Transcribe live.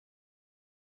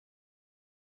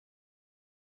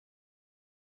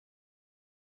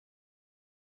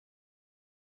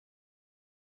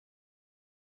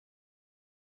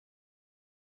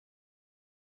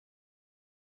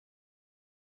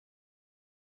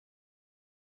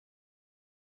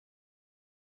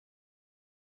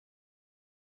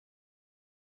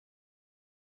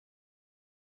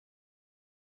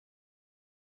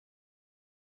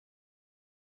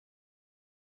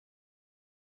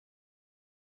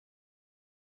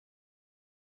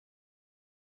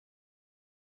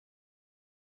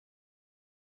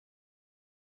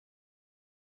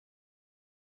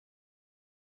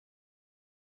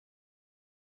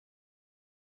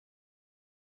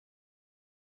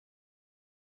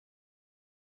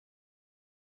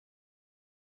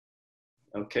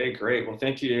Okay, great. Well,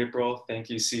 thank you, April. Thank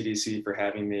you, CDC, for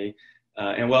having me.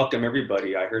 And welcome,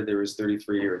 everybody. I heard there was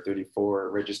 33 or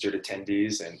 34 registered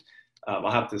attendees, and I'll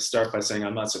have to start by saying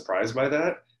I'm not surprised by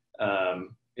that.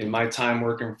 In my time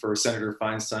working for Senator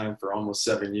Feinstein for almost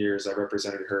 7 years, I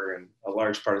represented her in a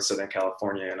large part of Southern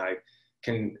California, and I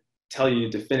can tell you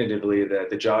definitively that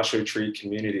the Joshua Tree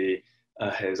community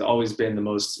has always been the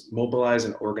most mobilized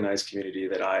and organized community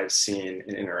that I've seen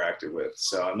and interacted with.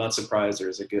 So I'm not surprised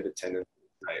there's a good attendance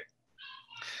tonight.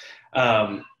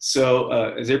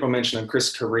 As April mentioned, I'm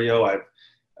Chris Carrillo.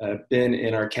 I've been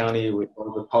in our county with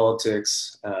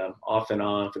politics off and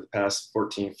on for the past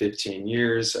 14, 15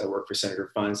 years. I worked for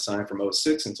Senator Feinstein from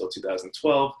 '06 until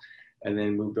 2012, and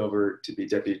then moved over to be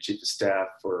Deputy Chief of Staff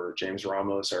for James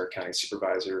Ramos, our county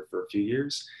supervisor, for a few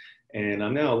years. And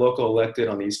I'm now a local elected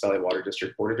on the East Valley Water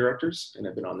District Board of Directors, and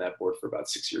I've been on that board for about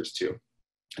 6 years too.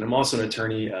 And I'm also an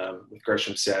attorney with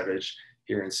Gresham Savage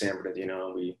here in San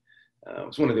Bernardino. We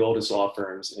was one of the oldest law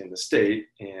firms in the state,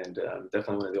 and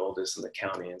definitely one of the oldest in the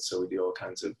county. And so we do all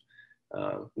kinds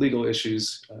of legal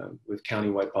issues with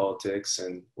countywide politics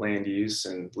and land use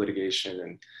and litigation.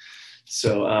 And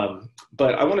so,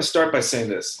 but I want to start by saying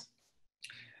this.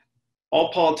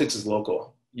 All politics is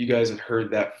local. You guys have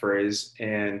heard that phrase,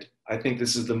 and I think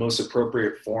this is the most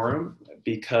appropriate forum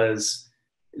because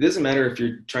it doesn't matter if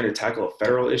you're trying to tackle a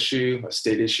federal issue, a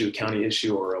state issue, a county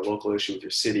issue, or a local issue with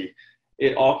your city.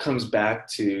 It all comes back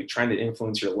to trying to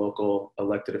influence your local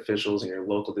elected officials and your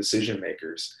local decision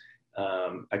makers.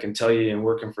 I can tell you in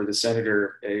working for the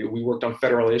senator, we worked on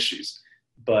federal issues,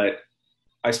 but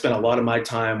I spent a lot of my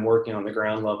time working on the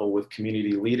ground level with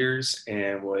community leaders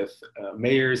and with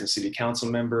mayors and city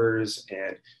council members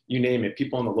and you name it,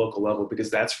 people on the local level, because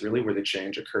that's really where the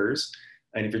change occurs.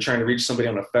 And if you're trying to reach somebody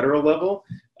on a federal level,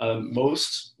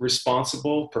 most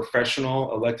responsible,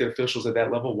 professional elected officials at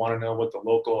that level want to know what the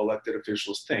local elected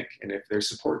officials think and if they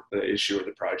support the issue or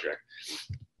the project.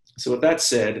 So with that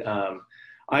said,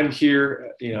 I'm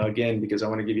here, again, because I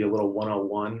want to give you a little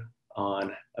 101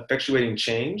 on effectuating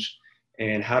change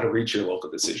and how to reach your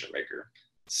local decision maker.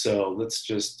 So let's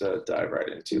just dive right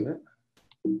into it.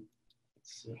 Let's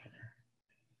see.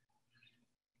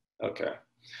 Okay.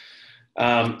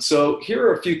 So here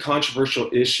are a few controversial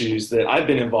issues that I've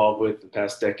been involved with the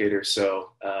past decade or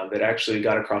so that actually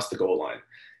got across the goal line.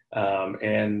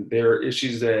 And they're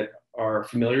issues that are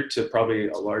familiar to probably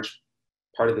a large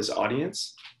part of this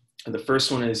audience. And the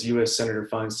first one is U.S. Senator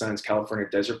Feinstein's California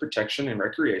Desert Protection and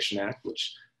Recreation Act,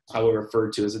 which I will refer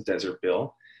to as a desert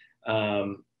bill.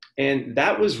 And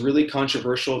that was really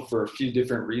controversial for a few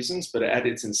different reasons, but at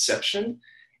its inception,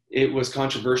 it was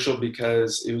controversial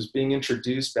because it was being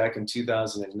introduced back in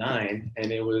 2009,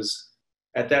 and it was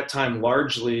at that time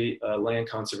largely a land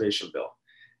conservation bill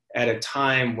at a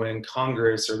time when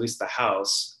Congress, or at least the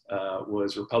House,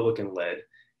 was Republican-led.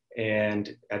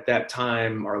 And at that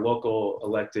time, our local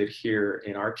elected here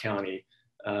in our county,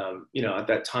 at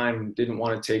that time didn't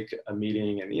want to take a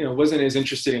meeting and, wasn't as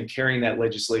interested in carrying that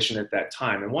legislation at that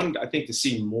time and wanted, I think, to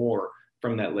see more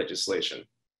from that legislation.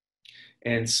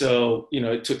 And so,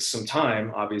 it took some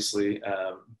time, obviously,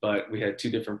 but we had two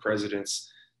different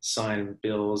presidents sign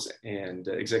bills and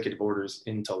executive orders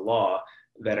into law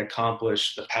that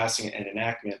accomplished the passing and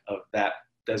enactment of that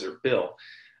desert bill.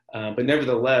 But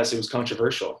nevertheless, it was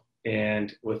controversial.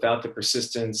 And without the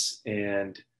persistence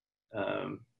and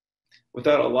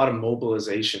without a lot of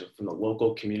mobilization from the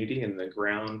local community and the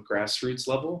grassroots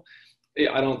level,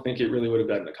 I don't think it really would have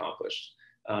gotten accomplished.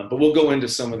 But we'll go into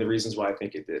some of the reasons why I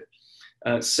think it did.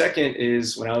 Second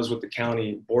is when I was with the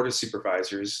county board of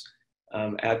supervisors,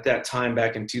 at that time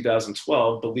back in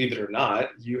 2012, believe it or not,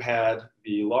 you had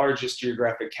the largest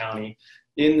geographic county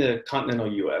in the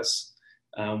continental US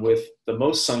with the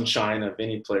most sunshine of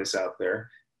any place out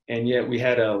there. And yet we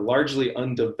had a largely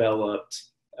undeveloped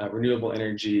renewable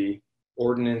energy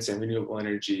ordinance and renewable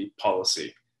energy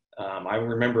policy. I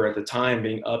remember at the time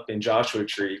being up in Joshua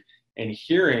Tree and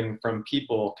hearing from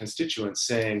people, constituents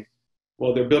saying,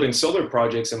 well, they're building solar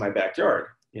projects in my backyard,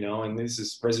 and this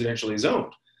is residentially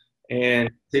zoned.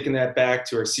 And taking that back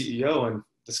to our CEO and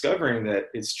discovering that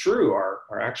it's true,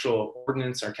 our actual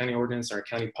ordinance, our county ordinance, our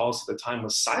county policy at the time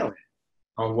was silent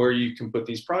on where you can put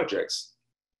these projects.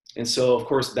 And so, of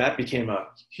course, that became a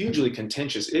hugely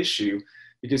contentious issue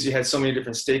because you had so many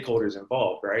different stakeholders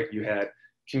involved, right? You had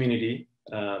community,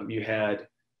 you had,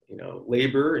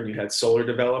 labor, and you had solar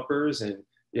developers, and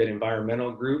you had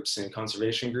environmental groups and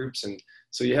conservation groups. And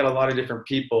so you had a lot of different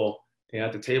people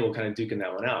at the table kind of duking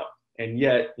that one out. And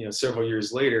yet, several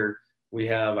years later, we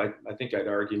have, I think I'd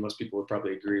argue, most people would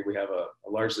probably agree, we have a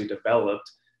largely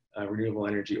developed renewable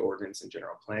energy ordinance and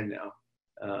general plan now.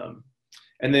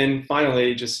 And then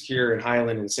finally, just here in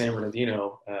Highland and San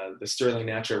Bernardino, the Sterling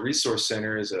Natural Resource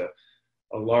Center is a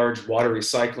large water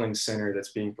recycling center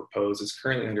that's being proposed. It's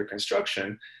currently under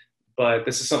construction, but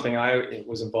this is something I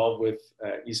was involved with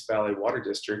East Valley Water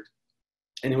District.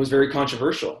 And it was very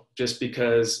controversial just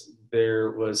because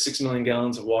there was 6 million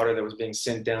gallons of water that was being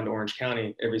sent down to Orange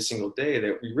County every single day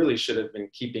that we really should have been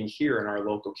keeping here in our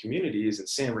local communities in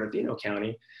San Bernardino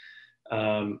County.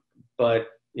 But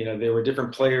there were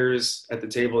different players at the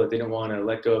table that didn't want to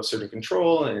let go of certain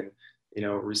control and,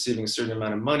 receiving a certain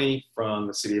amount of money from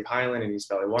the City of Highland and East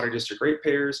Valley Water District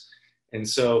ratepayers. And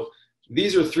so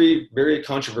these are 3 very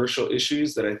controversial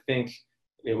issues that I think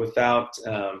without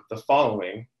the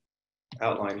following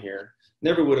outline here,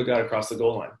 never would have got across the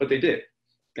goal line, but they did.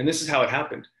 And this is how it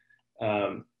happened.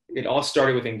 It all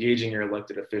started with engaging your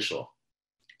elected official.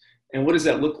 And what does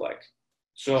that look like?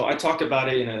 So I talked about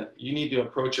it you need to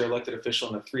approach your elected official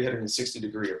in a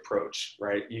 360-degree approach,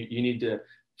 right? You need to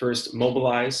first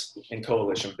mobilize and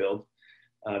coalition build.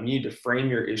 You need to frame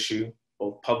your issue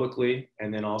both publicly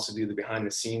and then also do the behind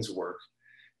the scenes work.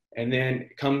 And then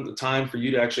come the time for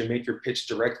you to actually make your pitch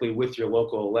directly with your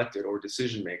local elected or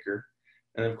decision maker.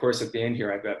 And of course, at the end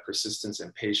here, I've got persistence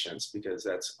and patience because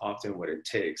that's often what it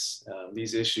takes.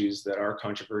 These issues that are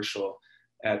controversial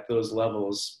at those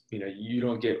levels, you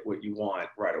don't get what you want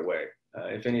right away.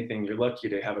 If anything, you're lucky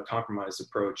to have a compromised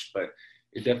approach, but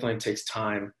it definitely takes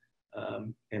time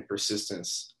and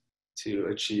persistence to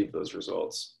achieve those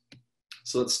results.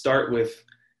 So let's start with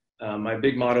my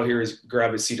big motto here is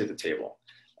grab a seat at the table.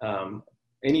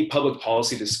 Any public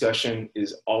policy discussion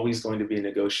is always going to be a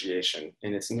negotiation,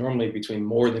 and it's normally between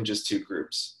more than just 2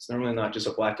 groups. It's normally not just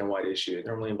a black and white issue. It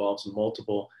normally involves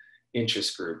multiple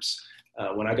interest groups.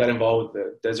 When I got involved with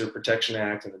the Desert Protection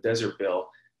Act and the Desert Bill,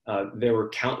 there were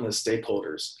countless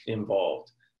stakeholders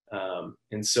involved.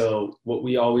 And so what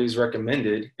we always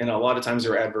recommended, and a lot of times they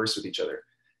were adverse with each other,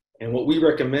 and what we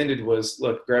recommended was,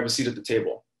 look, grab a seat at the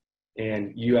table,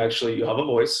 and you have a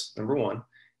voice, number one,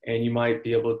 and you might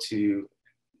be able to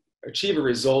achieve a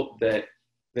result that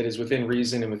is within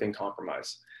reason and within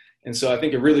compromise. And so I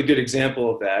think a really good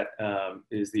example of that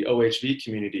is the OHV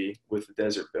community with the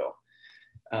Desert Bill.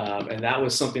 And that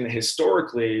was something that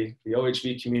historically the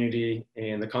OHV community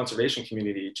and the conservation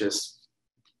community just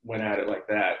went at it like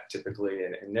that typically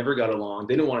and never got along.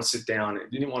 They didn't want to sit down,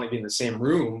 they didn't want to be in the same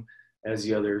room as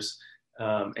the others.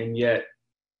 And yet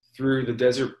through the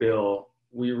Desert Bill,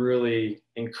 we really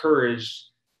encouraged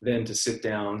them to sit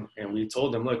down, and we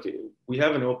told them, look, we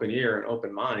have an open ear and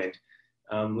open mind.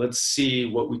 Let's see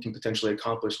what we can potentially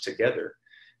accomplish together.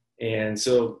 And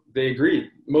so they agreed.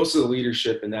 Most of the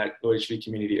leadership in that OHV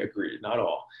community agreed, not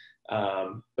all,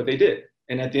 but they did.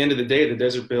 And at the end of the day, the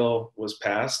Desert Bill was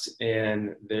passed,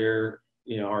 and there,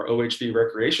 our OHV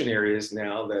recreation areas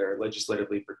now that are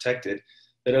legislatively protected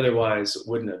that otherwise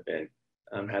wouldn't have been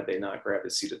had they not grabbed a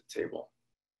seat at the table.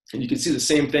 And you can see the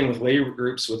same thing with labor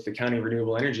groups with the County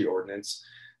Renewable Energy Ordinance.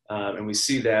 And we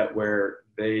see that where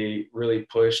they really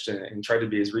pushed and tried to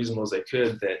be as reasonable as they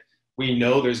could, that we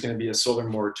know there's going to be a solar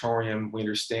moratorium. We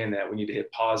understand that we need to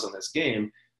hit pause on this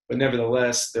game. But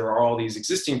nevertheless, there are all these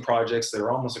existing projects that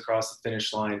are almost across the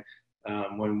finish line.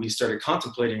 When we started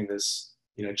contemplating this,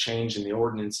 change in the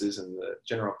ordinances and the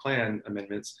general plan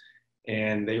amendments,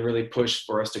 and they really pushed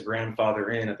for us to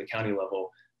grandfather in at the county level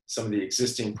some of the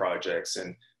existing projects.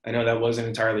 And I know that wasn't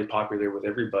entirely popular with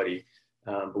everybody,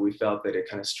 but we felt that it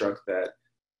kind of struck that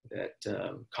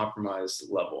compromised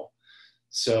level.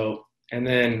 So, and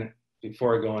then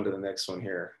before I go on to the next one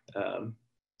here,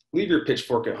 leave your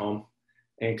pitchfork at home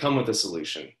and come with a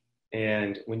solution.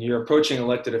 And when you're approaching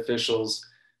elected officials,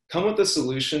 come with a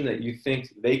solution that you think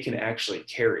they can actually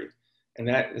carry. And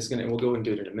that is we'll go and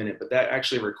do it in a minute, but that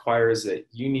actually requires that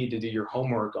you need to do your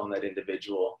homework on that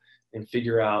individual and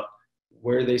figure out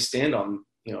where they stand on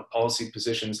policy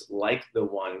positions like the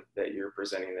one that you're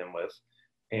presenting them with.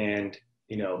 And,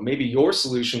 maybe your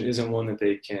solution isn't one that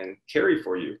they can carry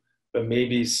for you, but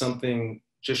maybe something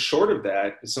just short of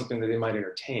that is something that they might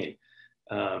entertain.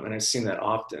 And I've seen that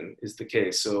often is the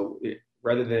case. So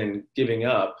rather than giving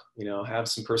up, have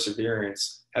some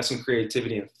perseverance, have some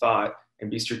creativity and thought, and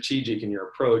be strategic in your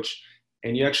approach.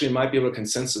 And you actually might be able to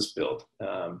consensus build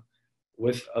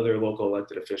with other local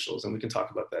elected officials. And we can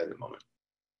talk about that in a moment.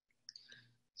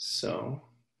 So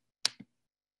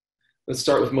let's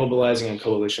start with mobilizing and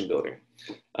coalition building.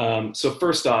 So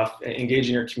first off,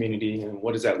 engaging your community, and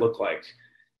what does that look like?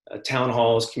 Town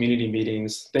halls, community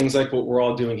meetings, things like what we're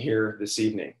all doing here this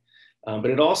evening.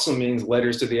 But it also means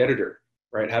letters to the editor,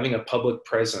 right? Having a public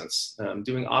presence,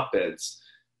 doing op-eds.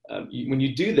 When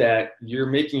you do that, you're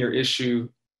making your issue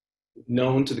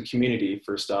known to the community,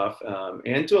 first off,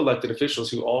 and to elected officials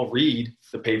who all read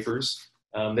the papers.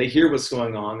 They hear what's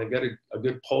going on. They've got a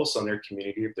good pulse on their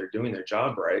community if they're doing their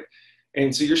job right.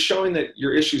 And so you're showing that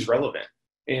your issue is relevant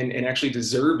and actually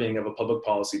deserving of a public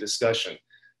policy discussion.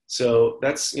 So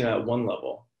that's, at one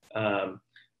level.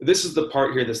 This is the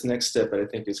part here, this next step that I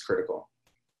think is critical.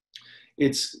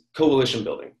 It's coalition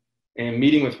building and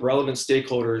meeting with relevant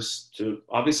stakeholders to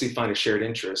obviously find a shared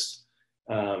interest,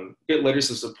 get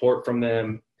letters of support from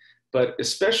them, but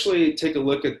especially take a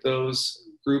look at those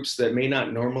groups that may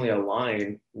not normally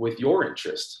align with your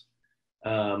interest.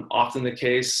 Often the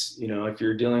case, if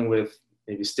you're dealing with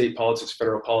maybe state politics,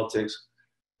 federal politics,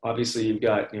 obviously you've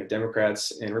got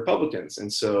Democrats and Republicans.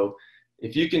 And so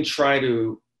if you can try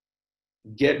to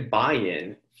get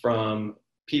buy-in from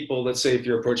people, let's say if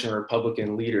you're approaching a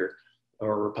Republican leader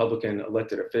or a Republican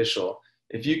elected official,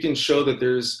 if you can show that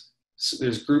there's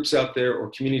groups out there or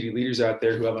community leaders out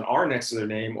there who have an R next to their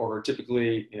name or are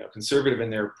typically conservative in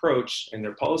their approach and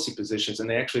their policy positions, and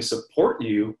they actually support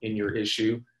you in your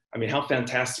issue, I mean, how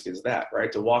fantastic is that,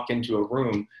 right? To walk into a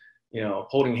room,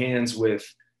 holding hands with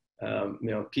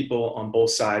people on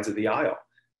both sides of the aisle.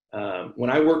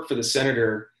 When I worked for the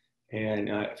senator,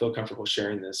 and I feel comfortable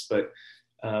sharing this, but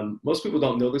most people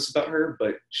don't know this about her,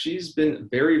 but she's been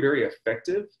very, very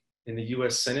effective in the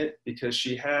US Senate because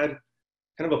she had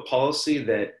kind of a policy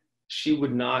that she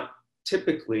would not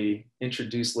typically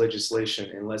introduce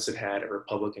legislation unless it had a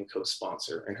Republican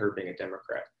co-sponsor, and her being a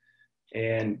Democrat.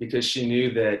 And because she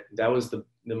knew that that was the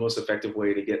most effective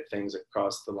way to get things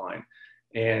across the line.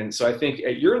 And so I think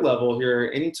at your level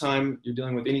here, anytime you're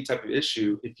dealing with any type of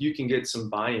issue, if you can get some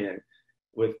buy-in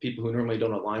with people who normally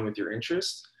don't align with your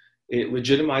interests, it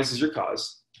legitimizes your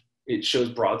cause. It shows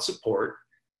broad support.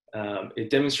 It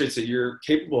demonstrates that you're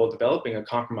capable of developing a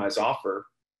compromise offer.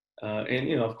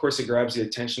 And of course, it grabs the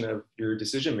attention of your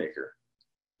decision maker.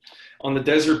 On the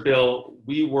Desert Bill,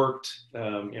 we worked,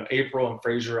 April and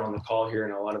Fraser on the call here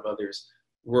and a lot of others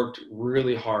worked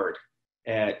really hard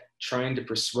at trying to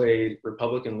persuade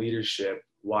Republican leadership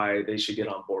why they should get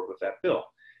on board with that bill.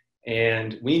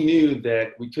 And we knew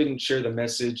that we couldn't share the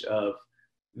message of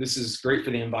this is great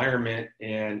for the environment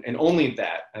and only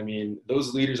that. I mean,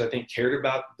 those leaders, I think, cared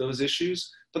about those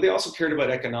issues, but they also cared about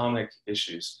economic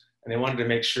issues. And they wanted to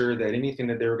make sure that anything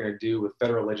that they were going to do with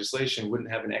federal legislation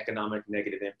wouldn't have an economic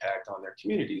negative impact on their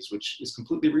communities, which is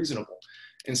completely reasonable.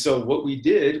 And so what we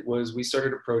did was we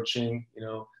started approaching,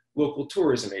 local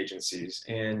tourism agencies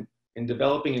and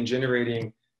developing and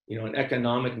generating, an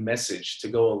economic message to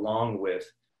go along with,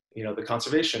 the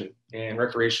conservation and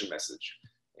recreation message.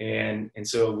 And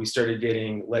so we started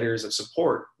getting letters of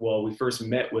support. Well, we first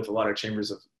met with a lot of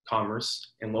chambers of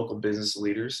commerce and local business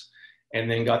leaders, and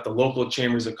then got the local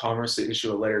chambers of commerce to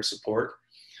issue a letter of support.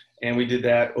 And we did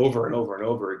that over and over and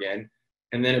over again.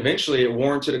 And then eventually it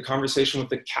warranted a conversation with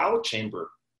the Cal Chamber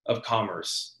of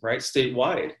Commerce, right,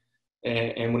 statewide.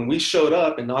 And when we showed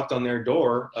up and knocked on their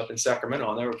door up in Sacramento,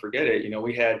 I'll never forget it,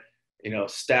 we had,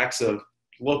 stacks of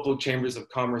local chambers of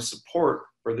commerce support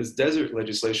for this desert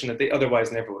legislation that they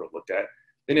otherwise never would have looked at.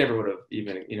 They never would have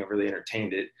even, really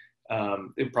entertained it.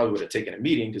 They probably would have taken a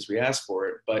meeting because we asked for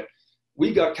it. But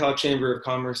we got Cal Chamber of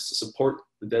Commerce to support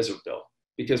the Desert Bill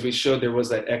because we showed there was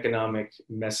that economic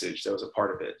message that was a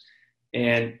part of it.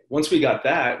 And once we got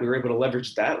that, we were able to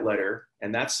leverage that letter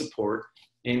and that support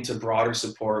into broader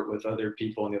support with other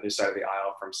people on the other side of the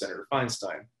aisle from Senator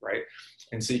Feinstein, right?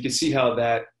 And so you can see how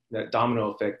that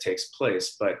domino effect takes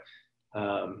place. But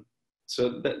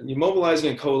so that you mobilizing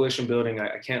and coalition building,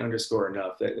 I can't underscore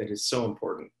enough that it is so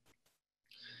important.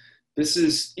 This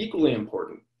is equally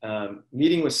important,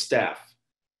 meeting with staff.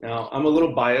 Now, I'm a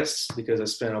little biased because I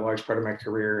spent a large part of my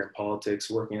career in politics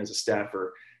working as a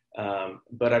staffer,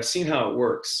 but I've seen how it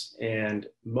works. And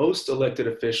most elected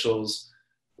officials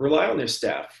rely on their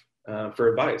staff for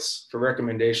advice, for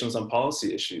recommendations on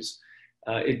policy issues.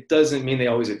 It doesn't mean they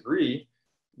always agree,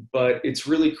 but it's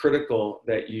really critical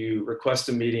that you request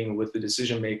a meeting with the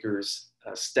decision makers,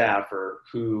 staffer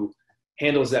who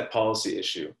handles that policy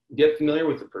issue. Get familiar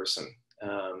with the person.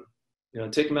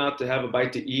 Take them out to have a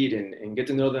bite to eat and get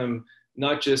to know them,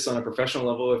 not just on a professional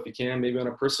level, if you can, maybe on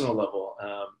a personal level,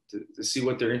 to see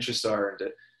what their interests are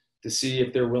and to see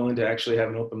if they're willing to actually have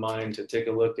an open mind to take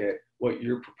a look at what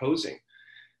you're proposing.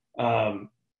 And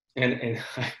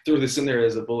I threw this in there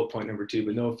as a bullet point number 2,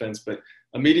 but no offense, but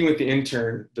a meeting with the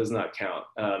intern does not count.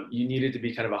 You need it to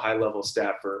be kind of a high-level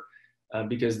staffer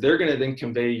because they're going to then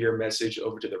convey your message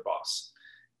over to their boss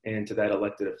and to that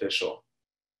elected official.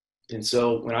 And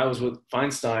so when I was with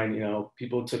Feinstein,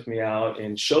 people took me out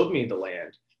and showed me the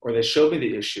land, or they showed me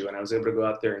the issue, and I was able to go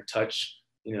out there and touch,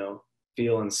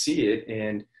 feel and see it.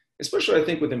 And especially I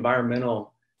think with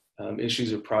environmental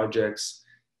issues or projects.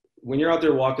 When you're out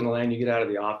there walking the land, you get out of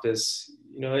the office,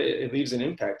 it leaves an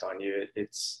impact on you.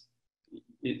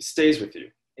 It stays with you,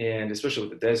 and especially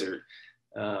with the desert.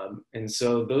 And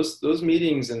so those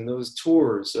meetings and those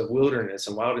tours of wilderness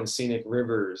and wild and scenic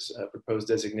rivers, proposed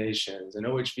designations and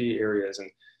OHV areas, and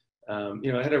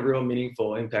it had a real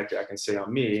meaningful impact, I can say,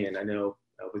 on me, and I know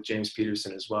with James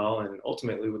Peterson as well, and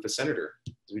ultimately with the senator.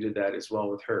 We did that as well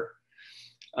with her.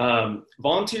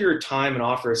 Volunteer your time and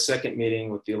offer a second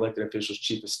meeting with the elected official's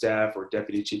chief of staff or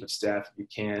deputy chief of staff if you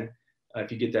can.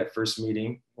 If you get that first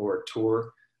meeting or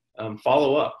tour,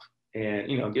 follow up and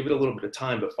give it a little bit of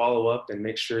time, but follow up and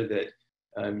make sure that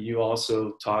you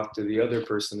also talk to the other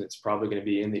person that's probably going to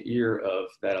be in the ear of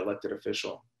that elected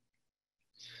official.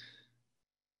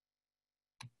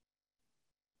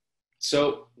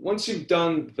 So once you've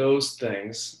done those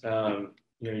things,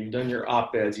 you've done your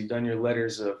op-eds, you've done your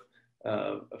letters of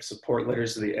support,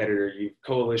 letters to the editor, you've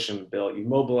coalition built, you've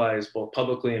mobilized both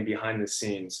publicly and behind the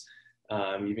scenes,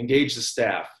 you've engaged the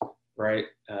staff, right?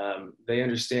 They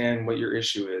understand what your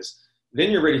issue is. Then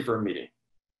you're ready for a meeting.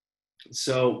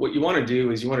 So what you want to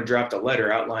do is you want to draft a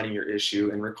letter outlining your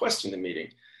issue and requesting the meeting.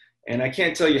 And I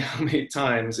can't tell you how many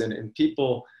times, and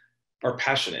people are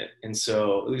passionate. And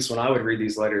so at least when I would read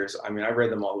these letters, I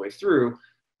read them all the way through,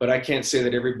 but I can't say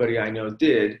that everybody I know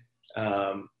did.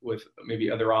 With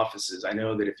maybe other offices, I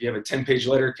know that if you have a 10-page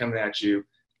letter coming at you,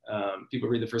 people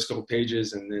read the first couple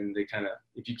pages, and then they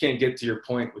if you can't get to your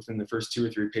point within the first 2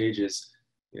 or 3 pages,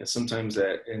 sometimes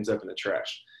that ends up in the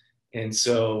trash. And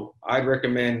so I'd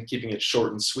recommend keeping it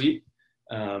short and sweet,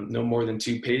 no more than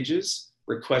 2 pages,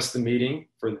 request the meeting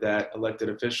for that elected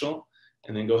official,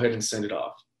 and then go ahead and send it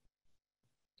off.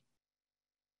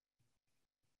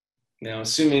 Now,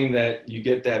 assuming that you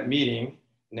get that meeting,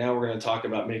 now we're going to talk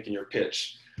about making your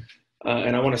pitch.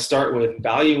 And I want to start with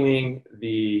valuing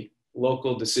the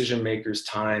local decision maker's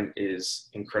time is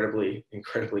incredibly,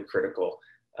 incredibly critical.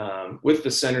 With the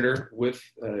senator, with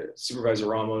Supervisor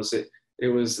Ramos, it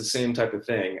was the same type of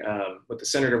thing. With the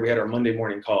senator, we had our Monday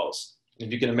morning calls.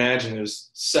 If you can imagine, there's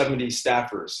 70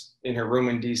 staffers in her room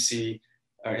in DC,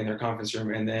 in their conference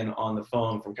room, and then on the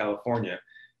phone from California.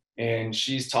 And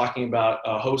she's talking about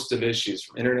a host of issues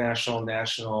from international,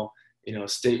 national,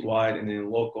 statewide, and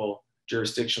then local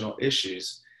jurisdictional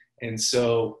issues. And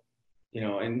so,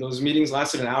 and those meetings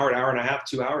lasted an hour and a half,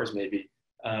 2 hours maybe.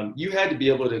 You had to be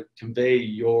able to convey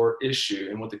your issue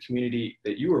and what the community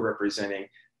that you were representing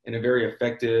in a very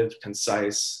effective,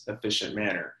 concise, efficient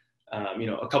manner.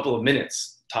 A couple of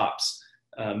minutes tops.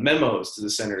 Memos to the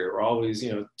senator were always,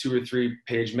 2 or 3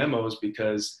 page memos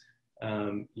because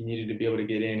you needed to be able to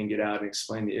get in and get out and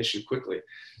explain the issue quickly.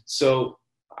 So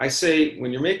I say,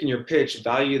 when you're making your pitch,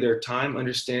 value their time,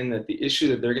 understand that the issue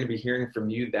that they're going to be hearing from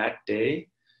you that day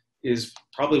is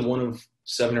probably one of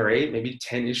 7 or 8, maybe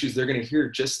 10 issues they're going to hear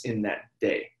just in that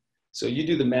day. So you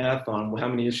do the math on how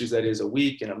many issues that is a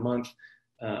week and a month.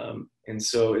 And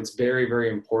so it's very, very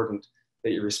important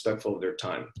that you're respectful of their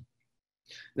time.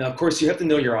 Now, of course, you have to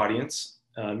know your audience.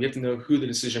 You have to know who the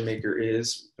decision maker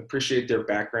is, appreciate their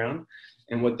background.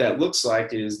 And what that looks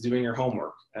like is doing your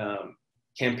homework.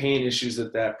 Campaign issues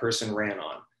that person ran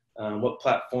on. What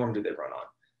platform did they run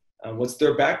on? What's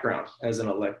their background as an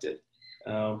elected?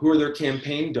 Who are their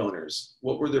campaign donors?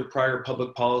 What were their prior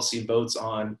public policy votes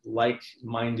on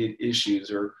like-minded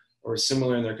issues or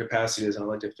similar in their capacity as an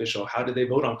elected official? How did they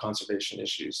vote on conservation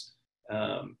issues?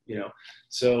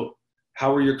 So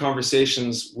how were your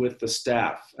conversations with the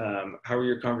staff? How were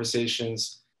your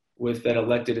conversations with that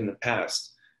elected in the past?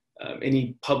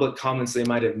 Any public comments they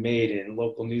might have made in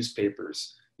local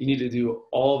newspapers. You need to do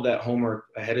all of that homework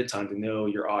ahead of time to know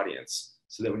your audience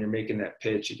so that when you're making that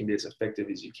pitch, you can be as effective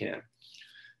as you can.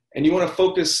 And you want to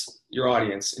focus your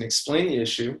audience and explain the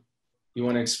issue. You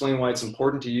want to explain why it's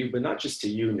important to you, but not just to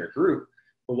you and your group,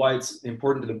 but why it's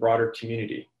important to the broader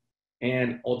community.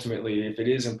 And ultimately, if it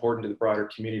is important to the broader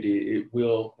community, it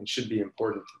will and should be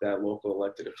important to that local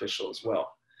elected official as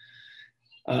well.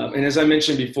 And as I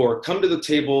mentioned before, come to the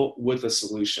table with a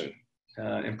solution,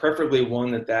 and preferably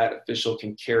one that official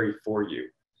can carry for you.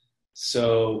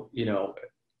 So,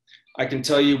 I can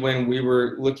tell you when we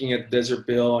were looking at the Desert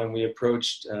Bill and we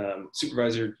approached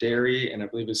Supervisor Derry and I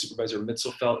believe it was Supervisor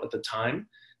Mitzelfelt at the time,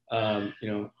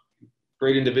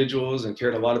 great individuals and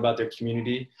cared a lot about their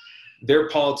community. Their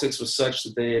politics was such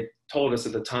that they had told us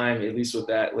at the time, at least with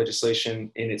that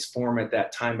legislation in its form at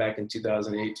that time back in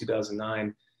 2008,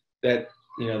 2009, that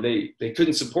they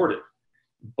couldn't support it.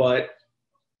 But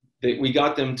we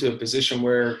got them to a position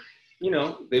where,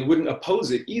 they wouldn't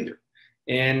oppose it either.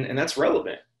 And that's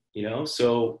relevant,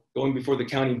 So going before the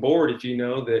county board, if you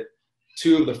know that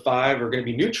 2 of the 5 are going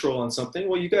to be neutral on something,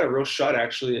 well, you got a real shot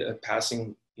actually at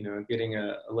passing, getting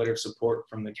a letter of support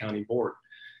from the county board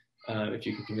if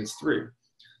you can convince 3.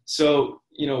 So,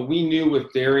 we knew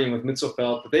with Derry and with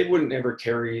Mitzelfeld that they wouldn't ever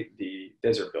carry the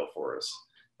desert bill for us.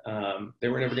 They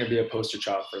were never going to be a poster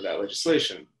child for that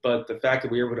legislation. But the fact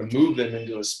that we were able to move them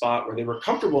into a spot where they were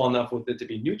comfortable enough with it to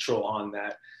be neutral on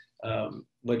that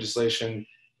legislation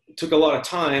took a lot of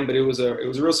time, but it was a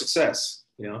real success,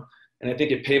 and I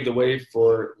think it paved the way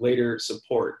for later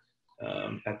support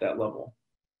at that level.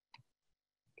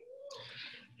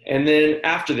 And then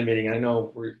after the meeting, I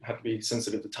know we have to be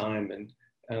sensitive to time, and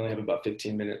I only have about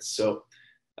 15 minutes. So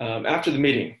after the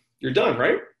meeting, you're done,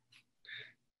 right?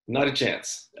 Not a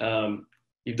chance.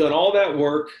 You've done all that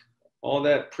work, all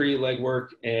that pre-leg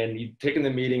work, and you've taken the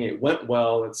meeting, it went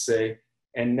well, let's say,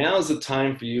 and now's the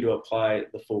time for you to apply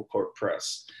the full court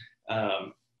press.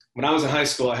 When I was in high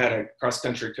school, I had a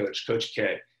cross-country coach, Coach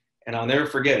K, and I'll never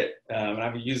forget it. And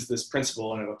I've used this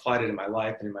principle and I've applied it in my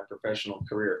life and in my professional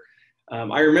career.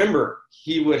 I remember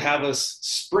he would have us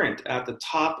sprint at the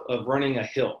top of running a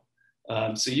hill.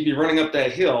 So you'd be running up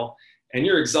that hill and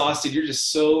you're exhausted. You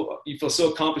feel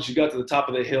so accomplished. You got to the top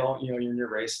of the hill, you're in your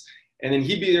race. And then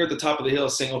he'd be there at the top of the hill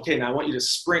saying, okay, now I want you to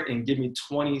sprint and give me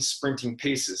 20 sprinting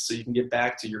paces so you can get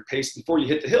back to your pace before you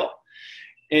hit the hill.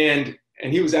 And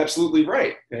he was absolutely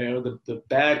right. The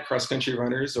bad cross-country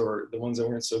runners, or the ones that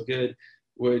weren't so good,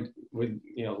 would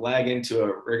lag into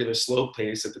a regular slow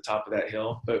pace at the top of that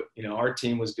hill. But our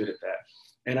team was good at that.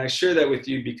 And I share that with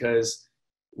you because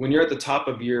when you're at the top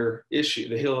of your issue,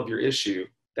 the hill of your issue,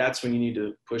 that's when you need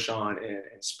to push on and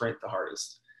sprint the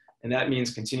hardest. And that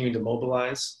means continuing to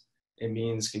mobilize. It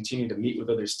means continue to meet with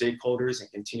other stakeholders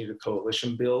and continue to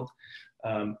coalition build.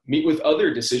 Meet with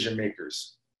other decision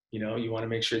makers. You want to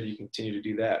make sure that you continue to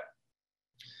do that.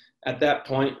 At that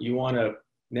point, you want to,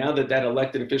 now that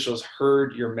elected official has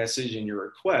heard your message and your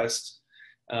request,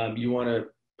 you want to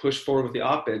push forward with the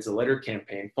op-eds, the letter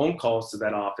campaign, phone calls to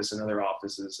that office and other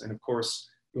offices. And of course,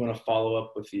 you want to follow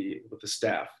up with the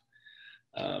staff.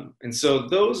 And so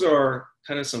those are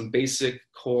kind of some basic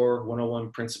core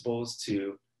 101 principles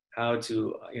to how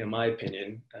to, in my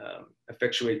opinion,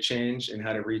 effectuate change and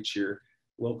how to reach your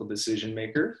local decision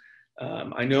maker.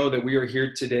 I know that we are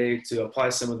here today to apply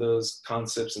some of those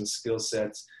concepts and skill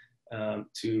sets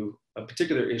to a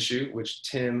particular issue, which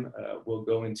Tim will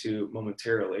go into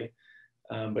momentarily.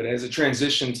 But as a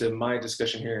transition to my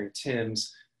discussion here and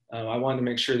Tim's, I wanted to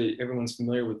make sure that everyone's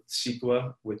familiar with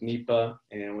CEQA, with NEPA,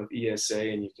 and with ESA,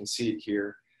 and you can see it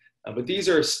here. But these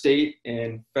are state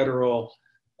and federal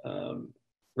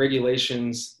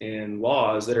regulations and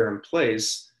laws that are in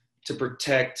place to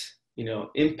protect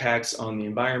impacts on the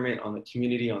environment, on the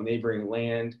community, on neighboring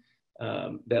land,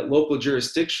 that local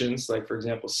jurisdictions, like for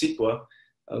example, CEQA,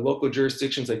 local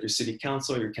jurisdictions like your city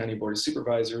council, your county board of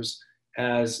supervisors,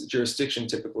 has jurisdiction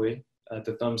typically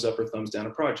to thumbs up or thumbs down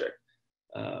a project.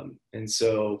 And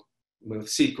so with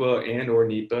CEQA and or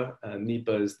NEPA,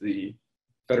 NEPA is the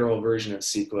federal version of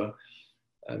CEQA,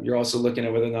 you're also looking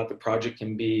at whether or not the project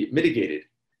can be mitigated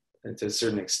to a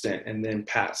certain extent and then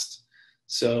passed.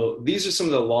 So these are some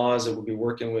of the laws that we'll be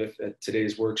working with at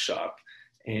today's workshop.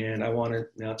 And I want to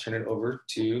now turn it over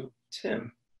to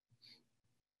Tim.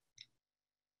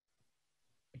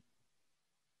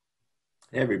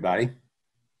 Hey, everybody.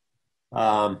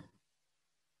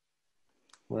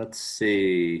 Let's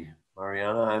see,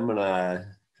 Mariana, I'm going to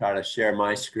try to share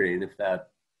my screen if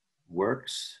that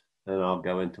works, and I'll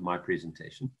go into my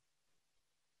presentation.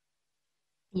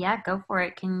 Yeah, go for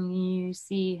it. Can you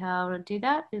see how to do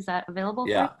that? Is that available?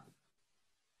 Yeah.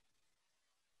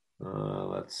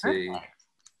 Let's see.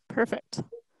 Perfect.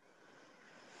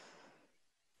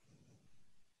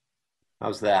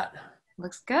 How's that?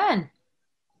 Looks good.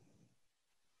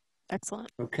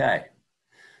 Excellent. Okay.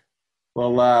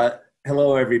 Well,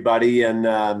 hello, everybody.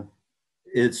 And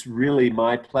it's really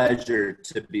my pleasure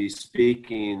to be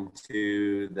speaking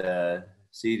to the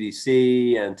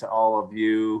CDC and to all of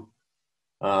you,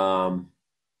 our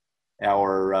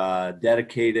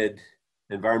dedicated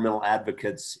environmental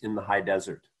advocates in the high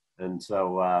desert. And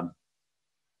so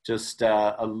just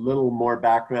a little more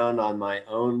background on my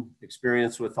own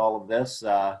experience with all of this.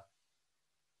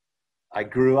 I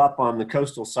grew up on the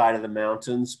coastal side of the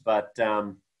mountains, but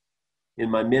in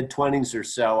my mid-20s or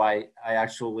so, I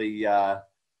actually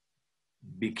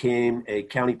became a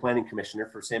county planning commissioner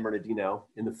for San Bernardino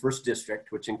in the 1st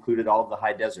district, which included all of the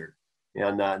high desert.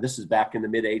 And this is back in the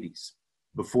mid-80s,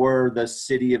 before the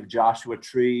city of Joshua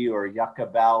Tree or Yucca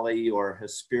Valley or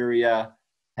Hesperia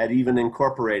had even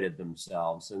incorporated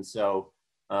themselves. And so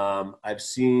I've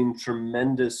seen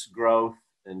tremendous growth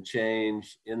and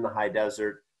change in the high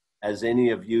desert. as any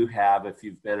of you have if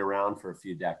you've been around for a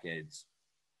few decades.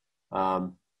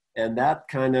 And that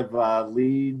kind of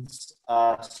leads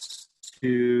us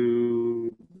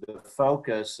to the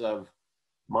focus of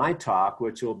my talk,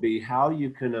 which will be how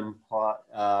you can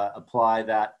apply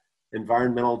that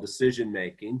environmental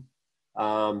decision-making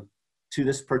to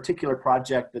this particular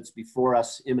project that's before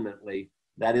us imminently.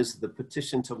 That is the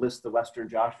petition to list the Western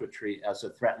Joshua Tree as a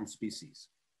threatened species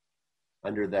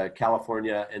under the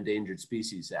California Endangered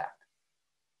Species Act.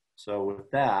 So with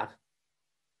that,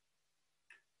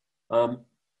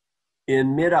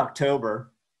 in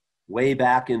mid-October, way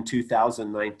back in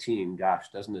 2019, gosh,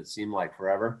 doesn't it seem like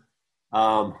forever?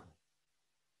 The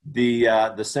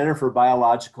Center for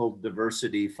Biological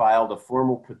Diversity filed a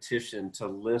formal petition to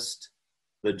list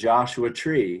the Joshua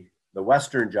tree, the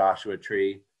Western Joshua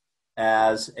tree,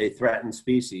 as a threatened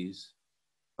species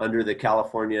under the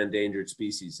California Endangered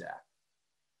Species Act.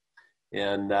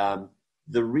 And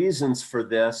the reasons for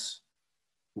this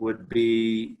would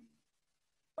be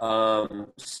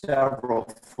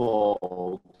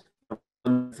several-fold.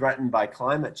 Threatened by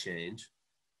climate change.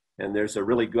 And there's a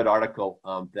really good article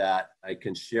that I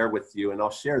can share with you. And I'll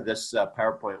share this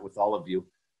PowerPoint with all of you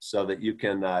so that you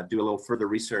can do a little further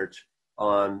research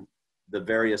on the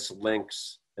various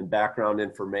links and background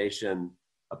information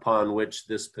upon which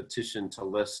this petition to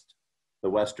list the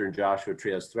Western Joshua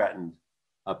Tree as threatened,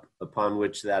 upon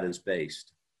which that is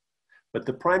based. But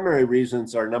the primary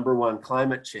reasons are, number one,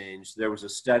 climate change. There was a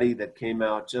study that came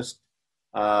out just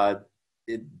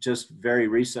very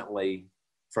recently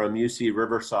from UC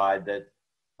Riverside that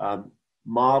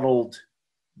modeled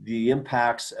the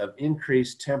impacts of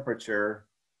increased temperature,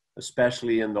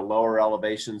 especially in the lower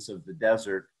elevations of the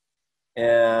desert,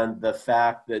 and the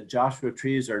fact that Joshua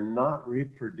trees are not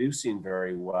reproducing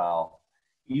very well,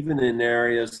 even in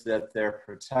areas that they're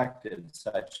protected,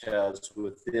 such as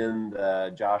within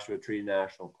the Joshua Tree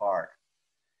National Park.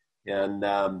 And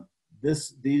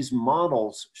these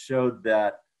models showed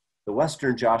that the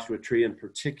Western Joshua Tree in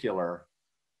particular,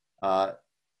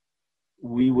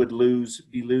 we would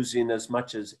be losing as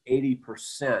much as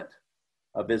 80%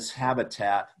 of its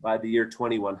habitat by the year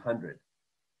 2100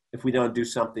 if we don't do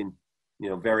something,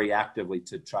 very actively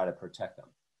to try to protect them.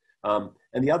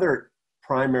 And the other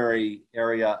primary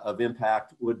area of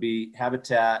impact would be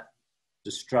habitat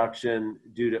destruction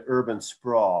due to urban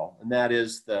sprawl, and that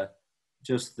is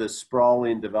just the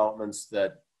sprawling developments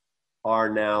that are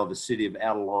now the city of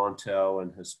Adelanto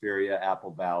and Hesperia, Apple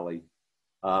Valley,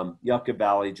 Yucca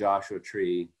Valley, Joshua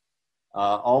Tree,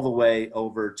 all the way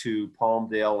over to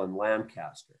Palmdale and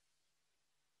Lancaster.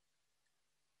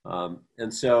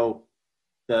 And so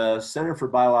the Center for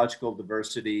Biological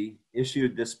Diversity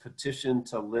issued this petition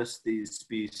to list these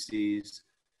species.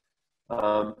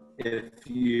 If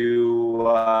you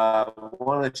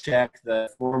want to check the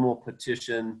formal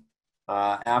petition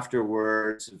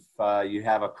afterwards, if you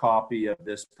have a copy of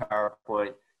this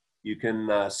PowerPoint, you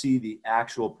can see the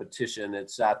actual petition.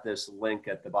 It's at this link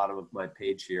at the bottom of my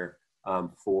page here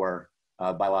for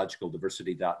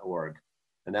biologicaldiversity.org,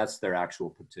 and that's their actual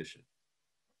petition.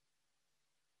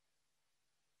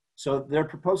 So they're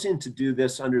proposing to do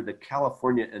this under the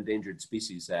California Endangered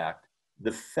Species Act.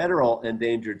 The Federal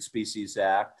Endangered Species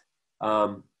Act,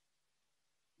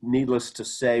 needless to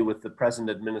say, with the present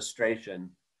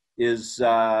administration, is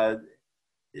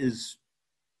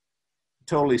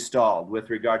totally stalled with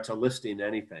regard to listing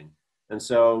anything. And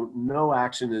so no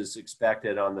action is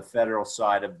expected on the federal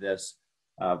side of this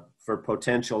for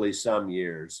potentially some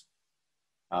years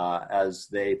as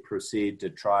they proceed to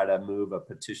try to move a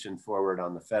petition forward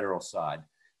on the federal side.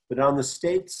 But on the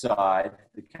state side,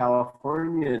 the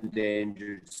California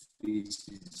Endangered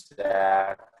Species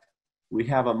Act, we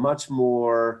have a much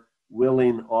more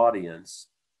willing audience.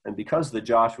 And because the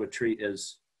Joshua Tree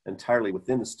is entirely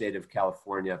within the state of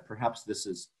California, perhaps this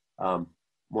is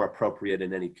more appropriate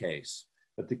in any case.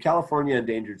 But the California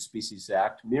Endangered Species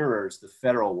Act mirrors the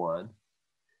federal one.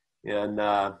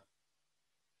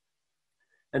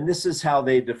 And this is how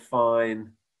they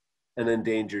define an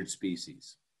endangered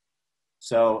species.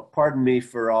 So pardon me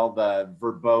for all the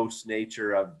verbose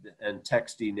nature and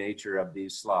texty nature of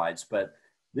these slides, but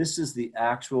this is the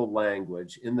actual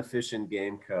language in the Fish and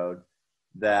Game Code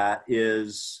that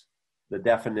is the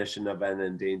definition of an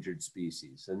endangered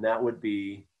species. And that would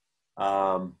be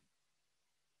a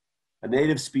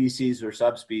native species or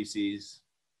subspecies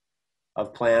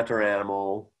of plant or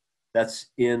animal that's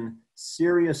in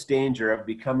serious danger of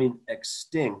becoming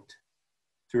extinct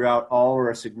throughout all or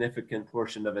a significant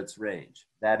portion of its range.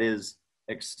 That is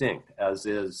extinct, as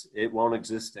is, it won't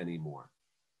exist anymore.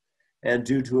 and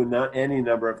due to any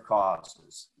number of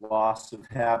causes, loss of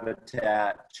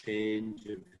habitat, change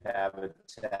of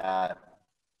habitat,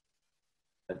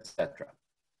 etc.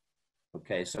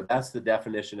 Okay, so that's the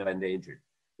definition of endangered.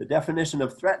 The definition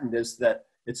of threatened is that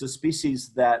it's a species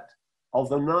that,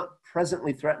 although not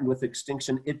presently threatened with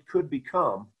extinction, it could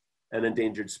become an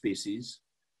endangered species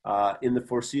in the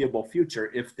foreseeable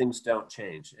future if things don't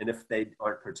change and if they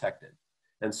aren't protected.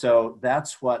 And so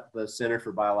that's what the Center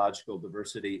for Biological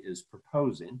Diversity is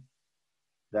proposing,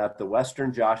 that the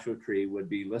Western Joshua tree would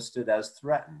be listed as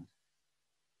threatened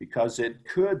because it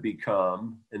could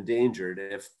become endangered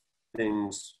if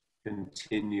things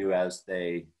continue as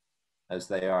they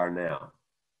are now.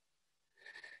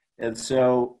 And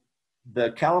so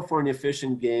the California Fish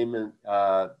and Game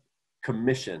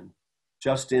Commission,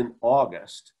 just in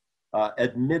August,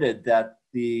 admitted that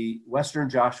the Western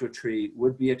Joshua tree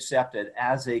would be accepted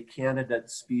as a candidate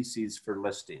species for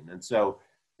listing. And so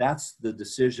that's the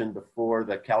decision before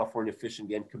the California Fish and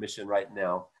Game Commission right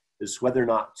now, is whether or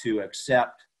not to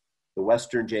accept the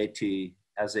Western JT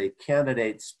as a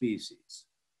candidate species.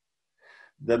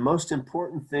 The most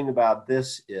important thing about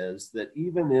this is that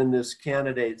even in this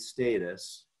candidate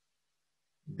status,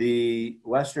 the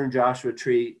Western Joshua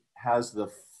tree has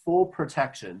the full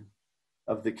protection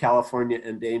of the California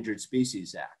Endangered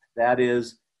Species Act. That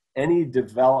is, any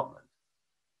development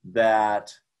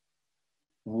that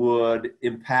would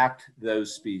impact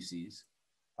those species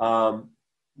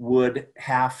would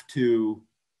have to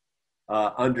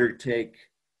undertake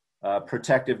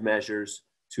protective measures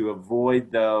to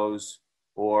avoid those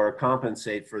or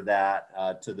compensate for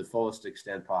that to the fullest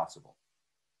extent possible.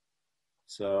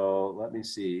 So let me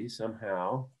see,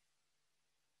 somehow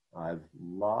I've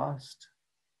lost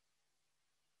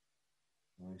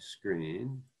my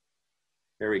screen.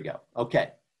 There we go.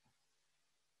 Okay.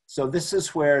 So this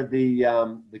is where the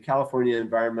California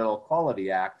Environmental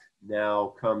Quality Act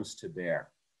now comes to bear.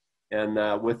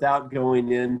 And without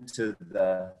going into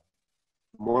the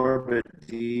morbid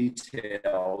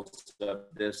details of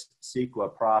this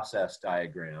CEQA process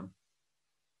diagram,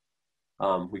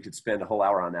 we could spend a whole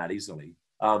hour on that easily.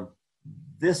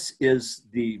 These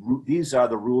are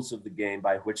the rules of the game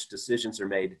by which decisions are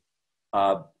made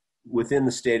within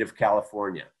the state of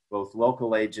California. Both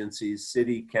local agencies,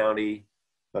 city, county,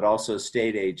 but also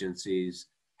state agencies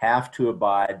have to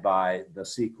abide by the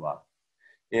CEQA.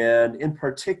 And in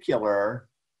particular,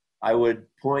 I would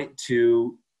point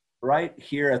to right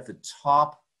here at the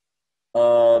top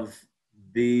of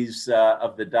these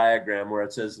of the diagram where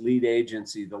it says lead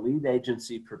agency. The lead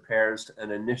agency prepares an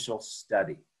initial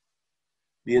study.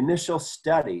 The initial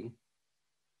study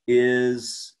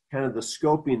is kind of the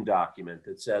scoping document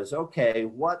that says, okay,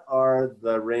 what are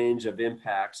the range of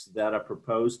impacts that a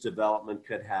proposed development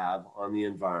could have on the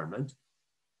environment?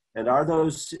 And are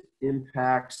those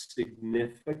impacts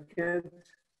significant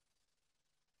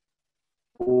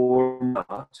or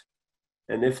not?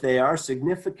 And if they are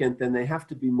significant, then they have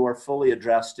to be more fully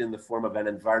addressed in the form of an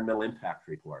environmental impact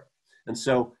report. And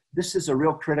so this is a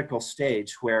real critical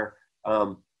stage where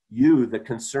you, the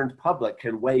concerned public,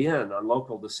 can weigh in on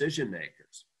local decision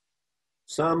makers.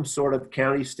 Some sort of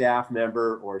county staff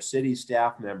member or city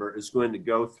staff member is going to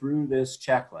go through this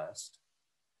checklist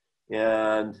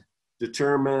and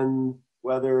determine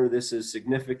whether this is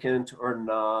significant or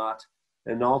not.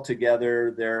 And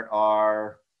altogether, there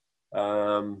are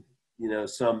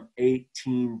some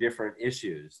 18 different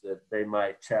issues that they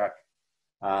might check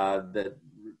that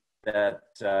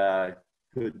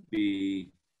could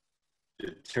be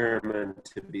determined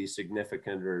to be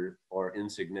significant or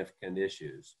insignificant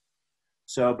issues.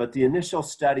 So, but the initial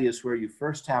study is where you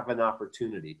first have an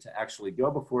opportunity to actually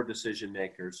go before decision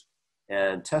makers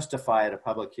and testify at a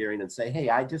public hearing and say, hey,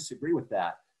 I disagree with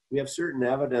that. We have certain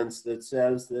evidence that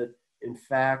says that, in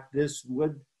fact, this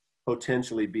would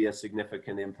potentially be a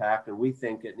significant impact, and we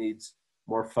think it needs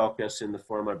more focus in the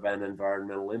form of an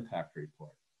environmental impact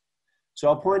report. So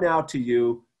I'll point out to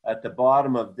you at the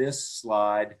bottom of this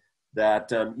slide that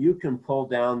you can pull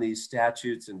down these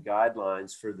statutes and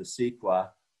guidelines for the CEQA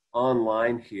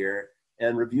online here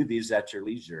and review these at your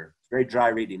leisure. It's very dry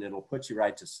reading. It'll put you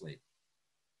right to sleep.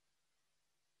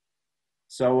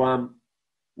 So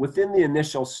within the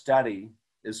initial study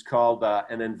is called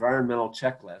an environmental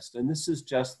checklist. And this is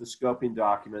just the scoping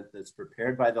document that's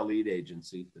prepared by the lead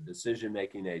agency, the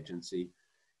decision-making agency.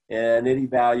 And it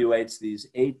evaluates these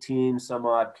 18 some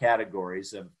odd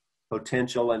categories of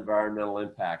potential environmental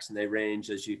impacts. And they range,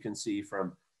 as you can see,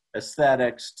 from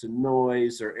aesthetics to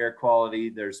noise or air quality.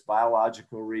 There's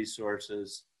biological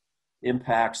resources,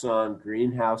 impacts on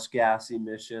greenhouse gas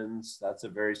emissions. That's a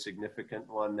very significant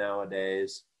one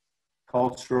nowadays.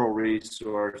 cultural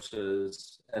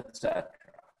resources, etc.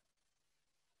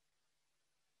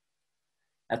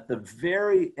 At the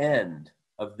very end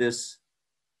of this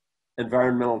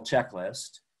environmental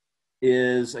checklist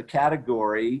is a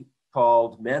category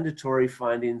called mandatory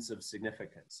findings of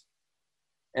significance.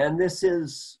 And this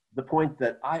is the point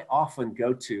that I often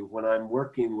go to when I'm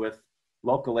working with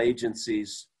local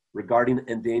agencies regarding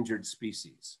endangered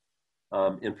species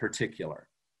in particular.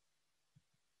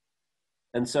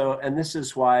 And this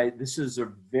is why this is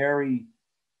a very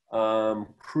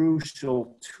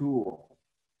crucial tool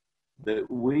that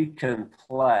we can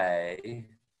play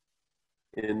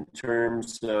in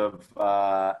terms of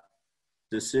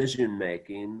decision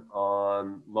making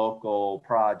on local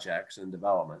projects and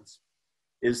developments,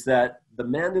 is that the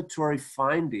mandatory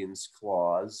findings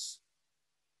clause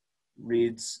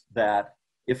reads that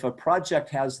if a project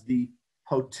has the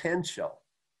potential,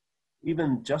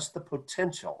 even just the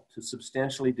potential, to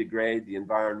substantially degrade the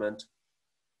environment,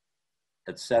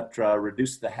 etc.,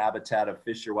 reduce the habitat of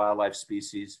fish or wildlife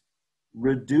species,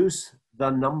 reduce the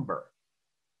number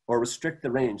or restrict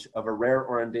the range of a rare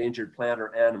or endangered plant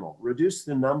or animal. Reduce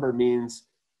the number means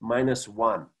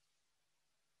 -1.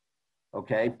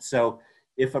 Okay, so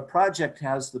if a project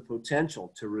has the potential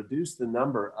to reduce the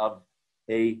number of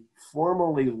a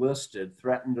formally listed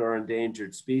threatened or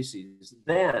endangered species,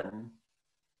 then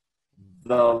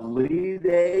the lead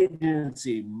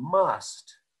agency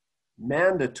must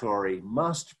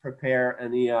prepare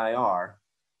an EIR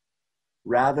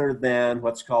rather than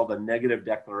what's called a negative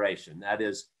declaration. That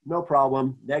is, no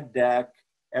problem, neg deck,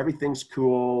 everything's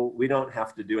cool, we don't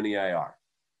have to do an EIR,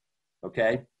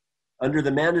 okay? Under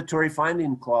the mandatory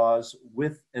finding clause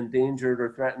with endangered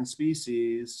or threatened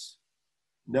species,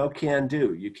 no can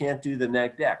do. You can't do the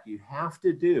neg deck. You have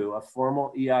to do a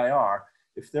formal EIR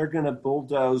if they're gonna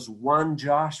bulldoze one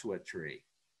Joshua tree,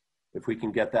 if we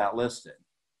can get that listed,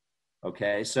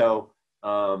 okay? So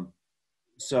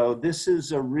this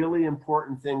is a really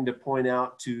important thing to point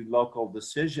out to local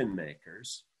decision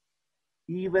makers.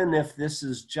 Even if this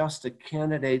is just a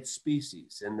candidate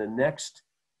species, in the next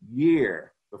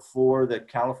year before the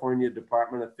California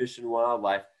Department of Fish and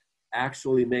Wildlife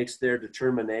actually makes their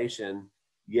determination,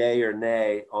 yay or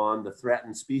nay, on the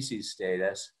threatened species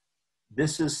status,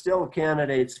 this is still a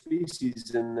candidate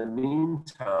species in the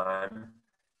meantime,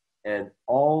 and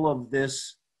all of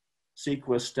this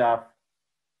CEQA stuff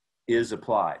is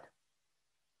applied.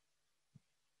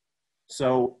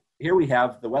 So here we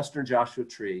have the Western Joshua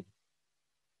tree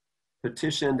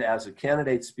petitioned as a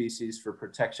candidate species for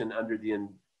protection under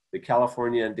the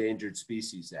California Endangered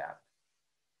Species Act.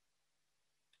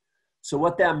 So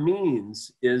what that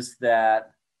means is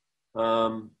that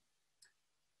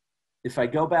if I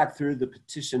go back through the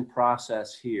petition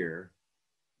process here,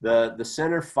 the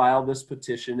center filed this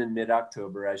petition in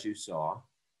mid-October, as you saw.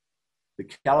 The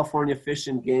California Fish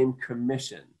and Game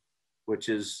Commission, which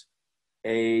is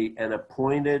an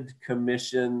appointed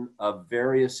commission of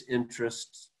various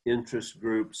interest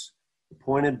groups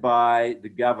appointed by the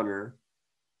governor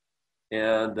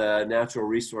and the Natural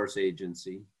Resource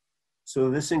Agency. So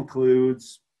this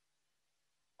includes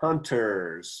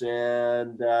hunters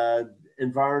and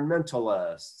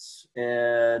environmentalists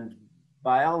and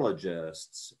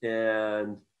biologists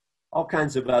and all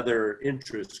kinds of other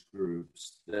interest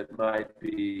groups that might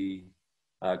be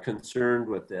concerned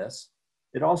with this.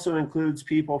 It also includes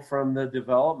people from the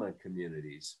development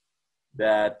communities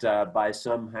that by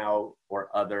somehow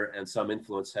or other and some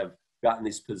influence have gotten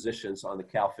these positions on the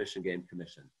Cal Fish and Game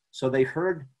Commission. So they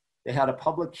had a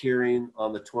public hearing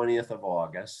on the 20th of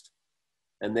August,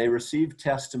 and they received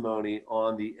testimony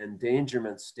on the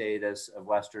endangerment status of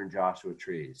Western Joshua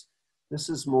trees. This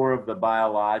is more of the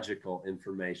biological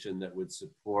information that would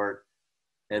support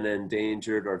an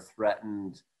endangered or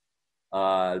threatened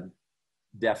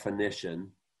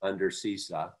definition under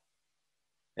CISA.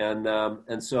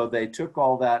 And so they took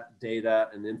all that data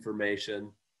and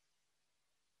information,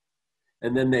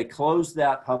 and then they closed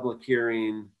that public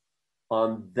hearing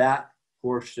on that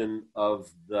portion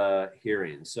of the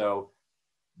hearing. So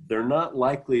they're not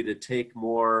likely to take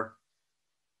more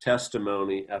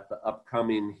testimony at the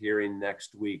upcoming hearing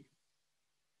next week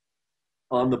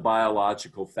on the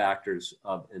biological factors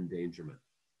of endangerment.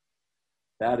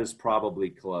 That is probably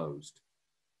closed.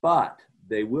 But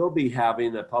they will be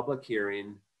having a public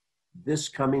hearing this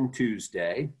coming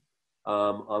Tuesday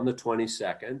on the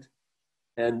 22nd.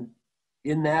 And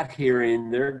in that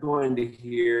hearing, they're going to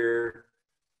hear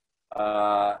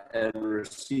and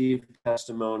receive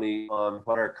testimony on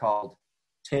what are called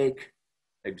take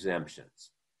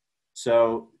exemptions.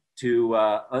 So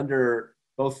under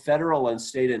both federal and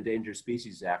state Endangered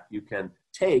Species Act, you can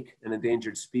take an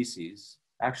endangered species,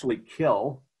 actually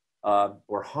kill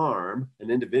or harm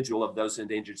an individual of those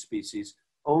endangered species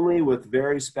only with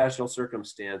very special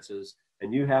circumstances,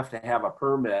 and you have to have a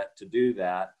permit to do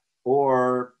that,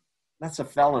 or that's a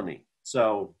felony.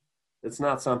 So it's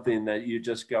not something that you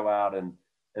just go out and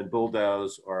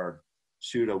bulldoze or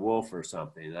shoot a wolf or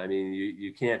something. I mean,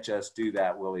 you can't just do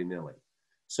that willy-nilly.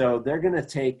 So they're going to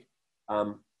take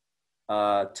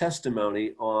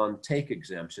testimony on take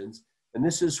exemptions. And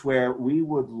this is where we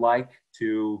would like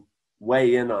to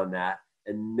weigh in on that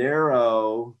and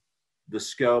narrow the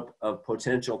scope of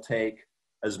potential take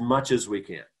as much as we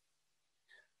can.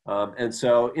 And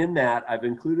so in that, I've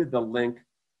included the link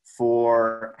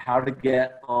for how to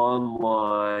get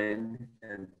online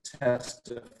and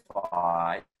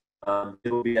testify.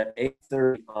 It'll be at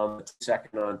 8:30 on the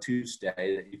 2nd on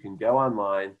Tuesday that you can go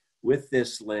online with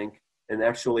this link and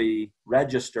actually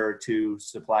register to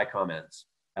supply comments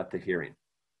at the hearing.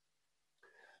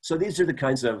 So these are the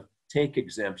kinds of take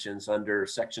exemptions under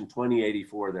Section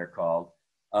 2084, they're called,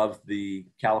 of the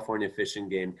California Fish and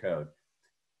Game Code.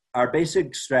 Our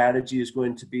basic strategy is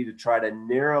going to be to try to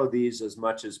narrow these as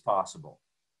much as possible,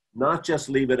 not just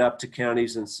leave it up to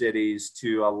counties and cities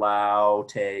to allow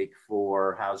take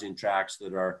for housing tracts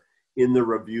that are in the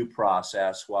review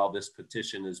process while this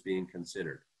petition is being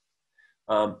considered.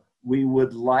 We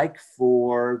would like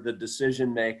for the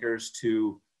decision makers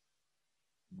to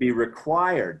be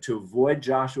required to avoid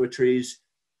Joshua trees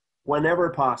whenever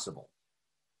possible.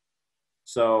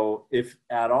 So if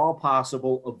at all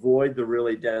possible, avoid the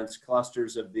really dense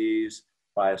clusters of these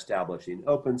by establishing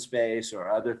open space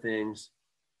or other things.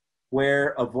 Where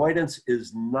avoidance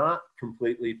is not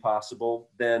completely possible,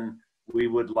 then we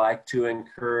would like to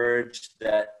encourage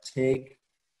that take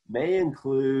may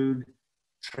include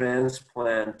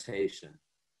transplantation.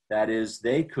 That is,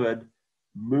 they could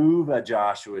move a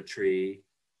Joshua tree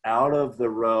out of the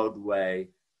roadway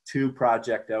to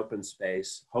project open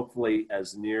space, hopefully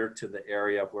as near to the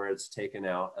area where it's taken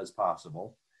out as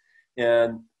possible.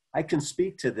 And I can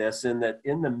speak to this in that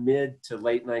in the mid to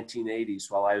late 1980s,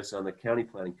 while I was on the County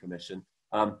Planning Commission,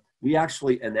 we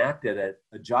actually enacted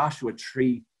a Joshua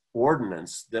tree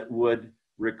ordinance that would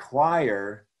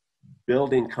require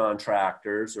building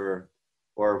contractors or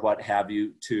what have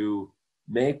you to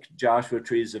make Joshua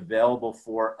trees available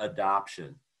for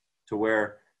adoption, to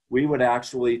where we would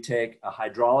actually take a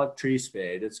hydraulic tree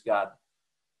spade. It's got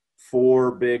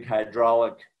 4 big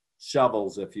hydraulic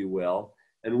shovels, if you will,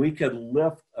 and we could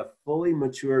lift a fully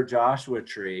mature Joshua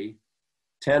tree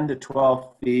 10 to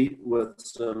 12 feet with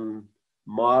some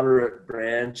moderate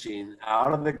branching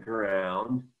out of the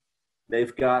ground.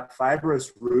 They've got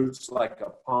fibrous roots like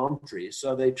a palm tree,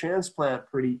 so they transplant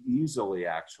pretty easily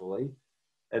actually,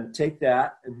 and take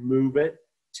that and move it,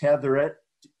 tether it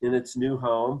in its new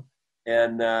home,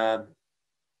 and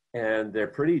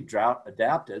they're pretty drought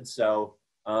adapted. So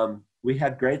we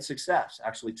had great success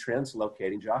actually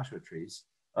translocating Joshua trees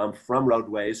from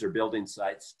roadways or building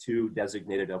sites to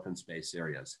designated open space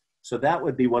areas. So that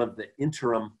would be one of the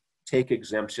interim take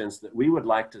exemptions that we would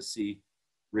like to see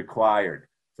required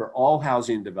for all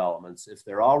housing developments. If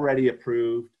they're already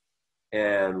approved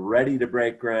and ready to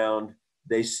break ground,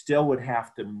 they still would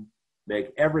have to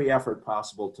make every effort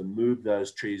possible to move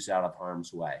those trees out of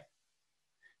harm's way.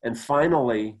 And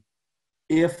finally,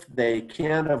 if they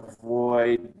can't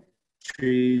avoid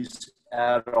trees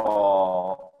at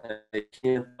all, and they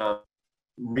can't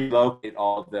relocate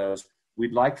all of those,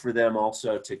 we'd like for them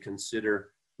also to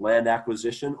consider land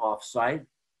acquisition off-site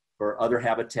for other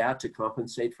habitat to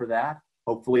compensate for that,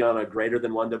 hopefully on a greater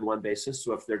than 1-to-1 basis.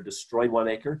 So if they're destroying 1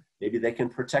 acre, maybe they can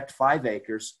protect 5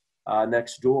 acres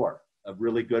next door of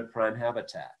really good prime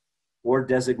habitat, or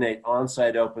designate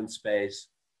on-site open space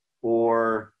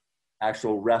or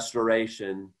actual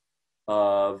restoration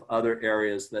of other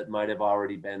areas that might have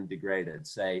already been degraded.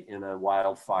 Say in a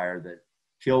wildfire that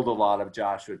killed a lot of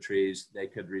Joshua trees, they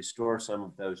could restore some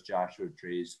of those Joshua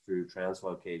trees through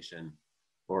translocation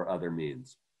or other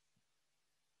means.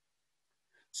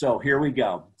 So here we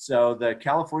go. So the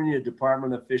California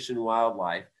Department of Fish and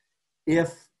Wildlife,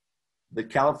 if the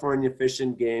California Fish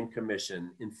and Game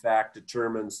Commission in fact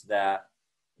determines that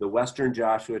the Western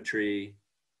Joshua tree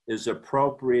is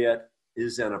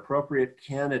an appropriate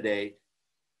candidate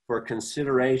for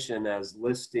consideration as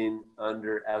listing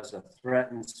under as a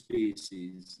threatened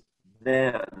species,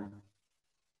 then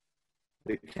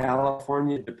the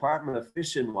California Department of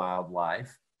Fish and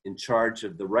Wildlife, in charge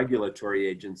of the regulatory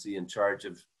agency, in charge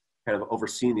of kind of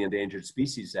overseeing the Endangered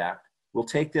Species Act, will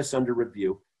take this under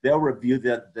review. They'll review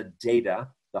the data,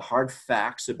 the hard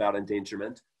facts about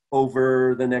endangerment,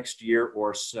 over the next year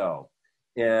or so.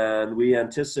 And we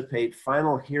anticipate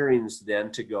final hearings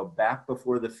then to go back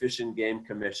before the Fish and Game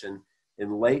Commission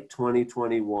in late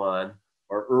 2021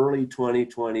 or early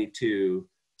 2022,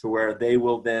 to where they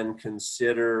will then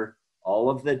consider all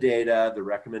of the data, the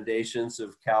recommendations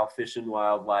of Cal Fish and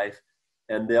Wildlife,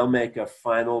 and they'll make a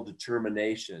final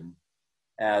determination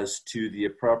as to the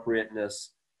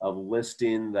appropriateness of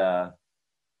listing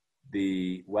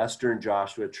the Western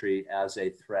Joshua tree as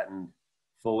a threatened,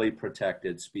 fully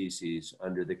protected species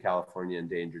under the California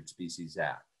Endangered Species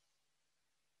Act.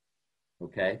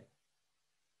 Okay?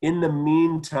 In the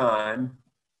meantime,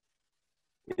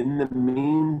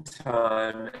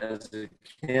 as a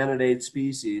candidate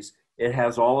species, it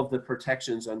has all of the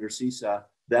protections under CISA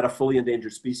that a fully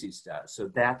endangered species does. So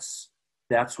that's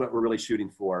what we're really shooting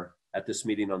for at this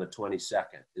meeting on the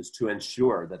 22nd, is to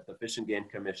ensure that the Fish and Game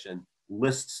Commission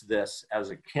lists this as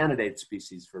a candidate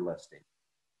species for listing.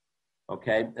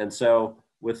 Okay, and so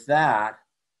with that,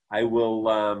 I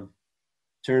will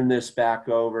turn this back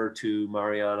over to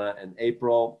Mariana and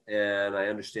April, and I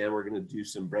understand we're going to do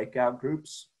some breakout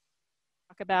groups.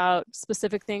 Talk about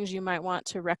specific things you might want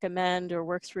to recommend or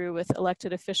work through with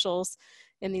elected officials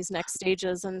in these next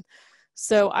stages. And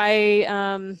so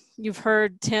you've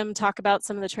heard Tim talk about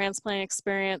some of the transplant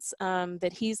experience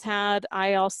that he's had.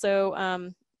 I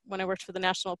also, when I worked for the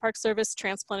National Park Service,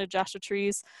 transplanted Joshua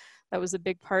trees. That was a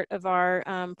big part of our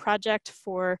project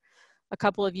for a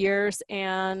couple of years.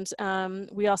 And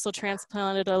we also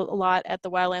transplanted a lot at the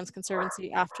Wildlands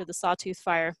Conservancy after the Sawtooth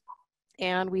Fire.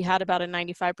 And we had about a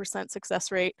 95%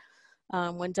 success rate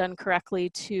when done correctly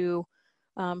to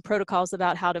protocols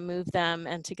about how to move them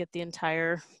and to get the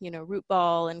entire, root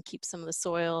ball and keep some of the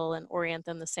soil and orient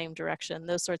them the same direction,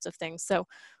 those sorts of things. So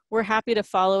we're happy to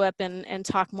follow up and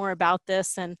talk more about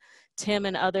this. And Tim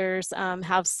and others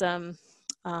have some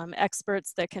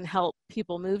experts that can help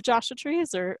people move Joshua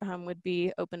trees, or would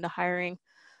be open to hiring,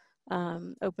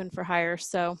 open for hire.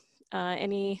 So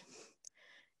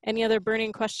any other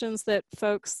burning questions that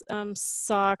folks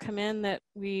saw come in that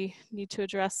we need to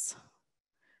address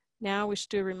now? We should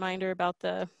do a reminder about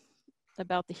the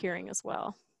hearing as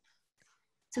well.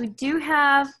 So we do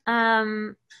have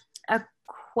a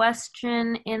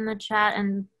question in the chat,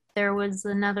 and there was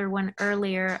another one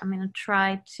earlier. I'm going to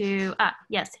try to,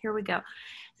 yes, here we go.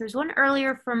 There's one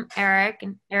earlier from Eric,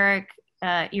 and Eric,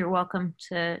 you're welcome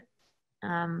to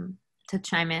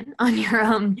chime in on your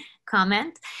own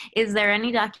comment. Is there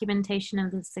any documentation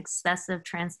of the success of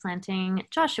transplanting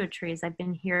Joshua trees? I've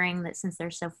been hearing that since they're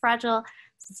so fragile,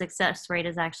 the success rate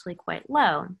is actually quite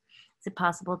low. Is it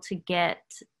possible to get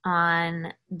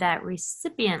on that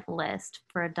recipient list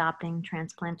for adopting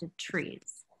transplanted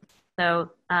trees?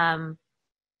 So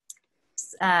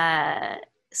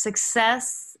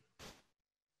success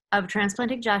of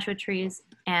transplanting Joshua trees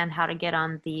and how to get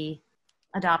on the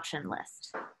adoption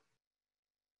list.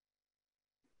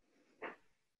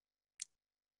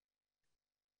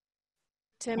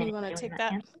 Tim, you want to take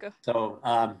that? Go. So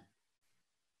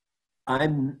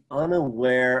I'm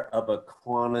unaware of a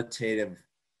quantitative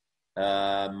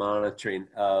monitoring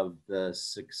of the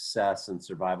success and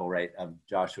survival rate of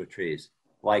Joshua trees.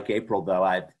 Like April,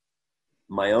 though,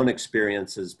 my own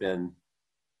experience has been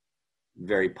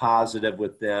very positive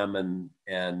with them,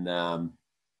 and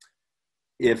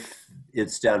if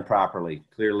it's done properly.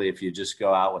 Clearly, if you just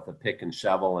go out with a pick and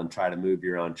shovel and try to move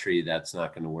your own tree, that's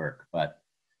not going to work. But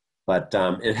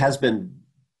this has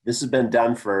been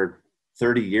done for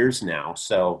 30 years now.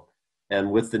 So,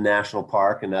 and with the national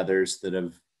park and others that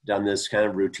have done this kind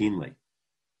of routinely,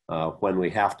 when we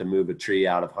have to move a tree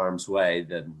out of harm's way,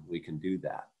 then we can do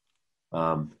that.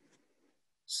 I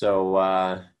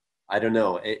don't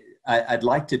know. I'd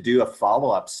like to do a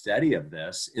follow-up study of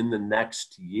this in the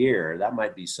next year. That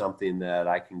might be something that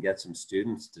I can get some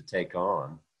students to take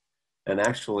on and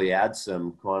actually add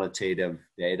some quantitative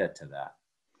data to that.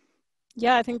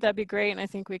 Yeah, I think that'd be great. And I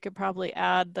think we could probably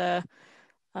add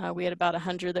we had about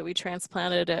 100 that we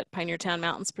transplanted at Pioneer Town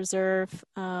Mountains Preserve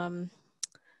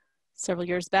several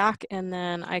years back. And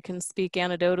then I can speak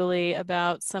anecdotally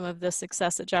about some of the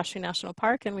success at Joshua National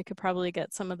Park, and we could probably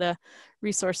get some of the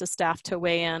resources staff to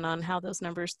weigh in on how those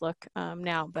numbers look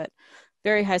now. But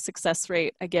very high success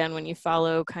rate, again, when you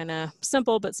follow kind of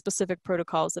simple but specific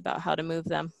protocols about how to move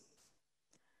them.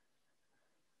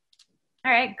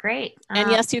 All right, great.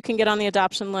 And yes, you can get on the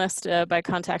adoption list by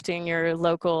contacting your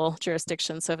local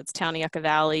jurisdiction. So if it's Town of Yucca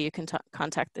Valley, you can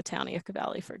contact the Town of Yucca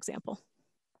Valley, for example.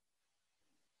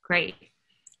 Great.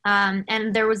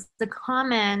 And there was the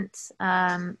comment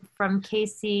from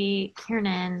Casey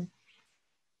Kiernan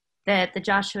that the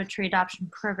Joshua Tree Adoption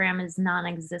Program is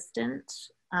non-existent.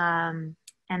 And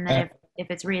And then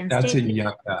if it's That's in reinstated,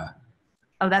 Yucca.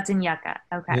 oh, that's in Yucca.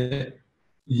 Okay.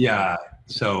 Yeah.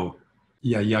 So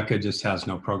yeah, Yucca just has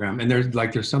no program. And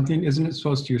there's something, isn't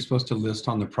it you're supposed to list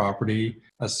on the property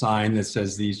a sign that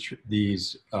says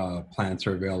these plants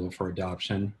are available for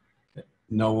adoption?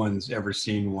 No one's ever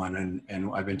seen one,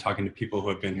 and I've been talking to people who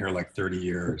have been here like 30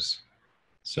 years.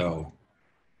 So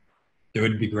it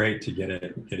would be great to get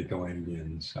it going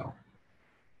again. So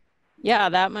Yeah,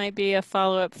 that might be a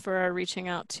follow-up for our reaching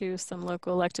out to some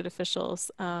local elected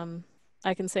officials.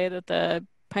 I can say that the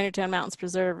Pioneer Town Mountains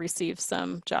Preserve received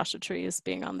some Joshua trees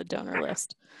being on the donor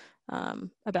list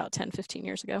about 10, 15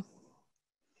 years ago.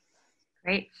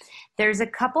 Great. There's a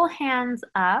couple hands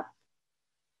up.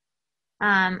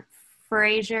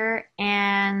 Fraser,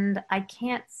 and I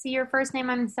can't see your first name,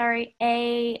 I'm sorry,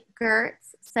 A.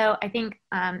 Gertz. So I think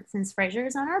since Fraser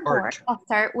is on our board, I'll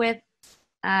start with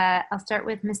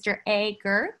Mr. A.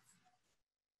 Gertz.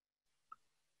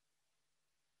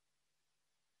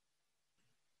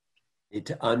 Need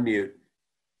to unmute.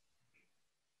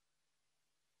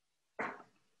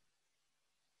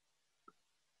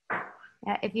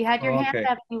 Yeah, if you had your hand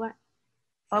up, you want.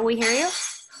 Oh, we hear you.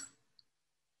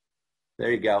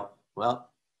 There you go. Well,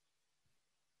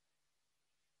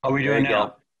 how are we doing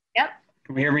now? Yep.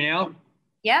 Can we hear me now?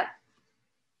 Yep.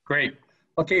 Great.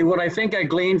 Okay, what I think I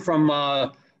gleaned from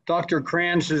Dr.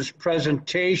 Kranz's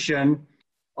presentation,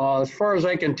 as far as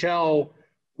I can tell,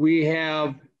 we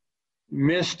have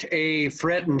missed a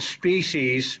threatened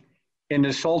species in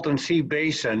the Salton Sea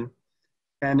Basin.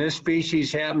 And this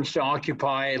species happens to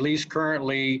occupy, at least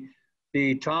currently,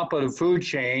 the top of the food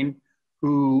chain,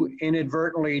 who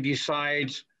inadvertently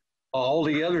decides all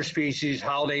the other species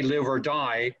how they live or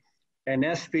die. And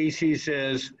that species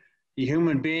is the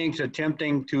human beings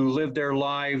attempting to live their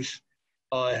lives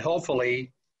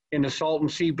healthfully in the Salton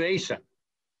Sea Basin.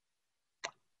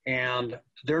 And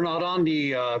they're not on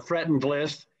the threatened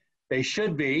list. They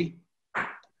should be.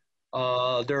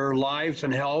 Their lives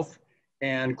and health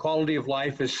and quality of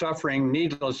life is suffering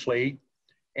needlessly.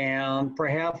 And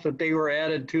perhaps if they were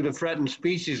added to the threatened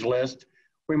species list,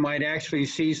 we might actually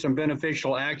see some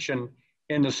beneficial action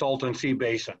in the Salton Sea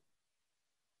Basin.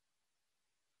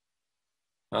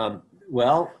 Mr.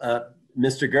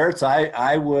 Gertz,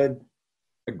 I would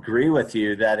agree with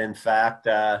you that in fact,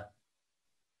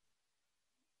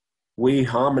 we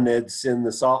hominids in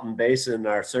the Salton Basin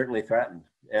are certainly threatened.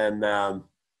 And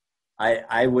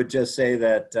I would just say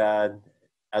that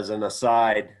as an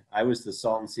aside, I was the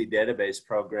Salton Sea Database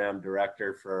Program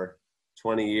Director for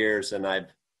 20 years, and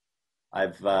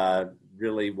I've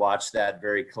really watched that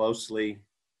very closely.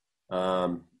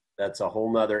 That's a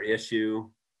whole nother issue,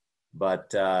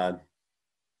 but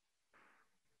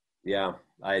yeah,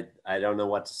 I don't know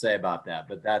what to say about that,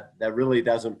 but that really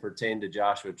doesn't pertain to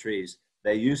Joshua trees.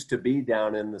 They used to be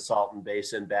down in the Salton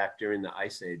Basin back during the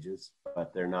ice ages,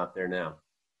 but they're not there now.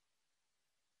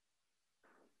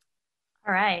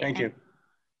 All right. Thank you.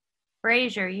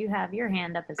 Fraser, you have your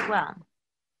hand up as well.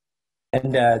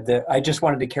 And I just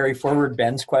wanted to carry forward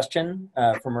Ben's question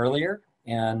from earlier,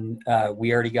 and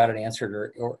we already got it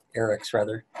answered, or Eric's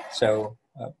rather. So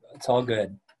it's all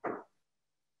good.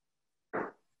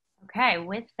 Okay,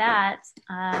 with that,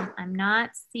 I'm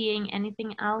not seeing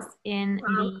anything else in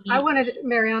the...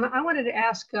 Mariana, I wanted to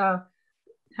ask,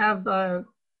 have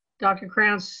Dr.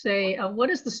 Kranz say, what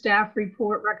is the staff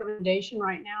report recommendation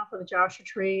right now for the Joshua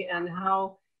tree, and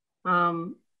how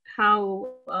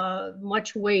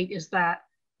much weight is that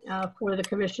for the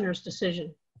commissioner's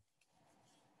decision?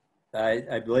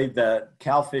 I believe the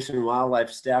Cal Fish and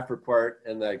Wildlife staff report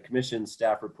and the commission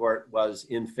staff report was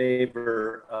in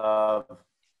favor of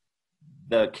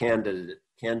the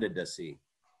candidacy.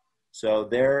 So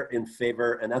they're in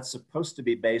favor, and that's supposed to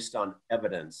be based on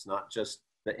evidence, not just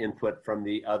the input from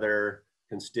the other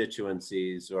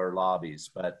constituencies or lobbies,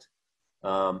 but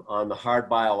on the hard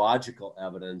biological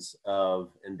evidence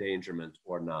of endangerment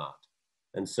or not.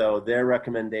 And so their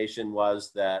recommendation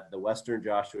was that the Western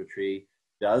Joshua tree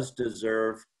does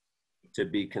deserve to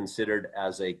be considered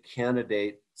as a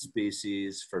candidate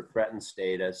species for threatened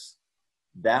status.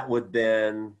 That would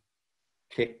then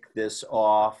kick this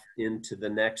off into the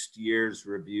next year's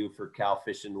review for Cal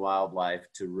Fish and Wildlife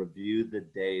to review the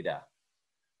data.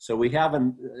 So we have,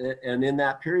 and in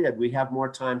that period, we have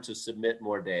more time to submit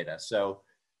more data. So,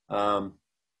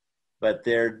 but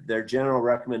their general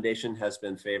recommendation has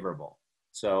been favorable.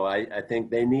 So I think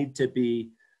they need to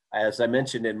be, as I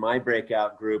mentioned in my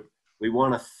breakout group, we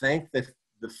want to thank the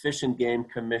Fish and Game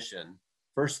Commission.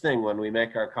 First thing when we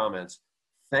make our comments,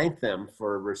 thank them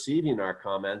for receiving our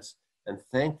comments and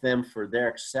thank them for their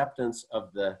acceptance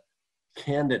of the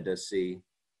candidacy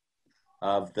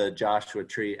of the Joshua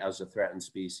tree as a threatened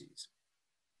species.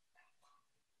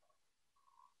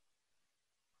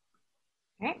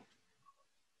 Okay.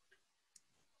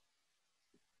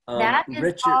 That is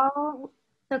Richard, all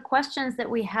the questions that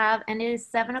we have, and it is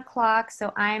 7 o'clock.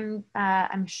 So I'm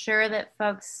sure that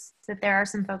there are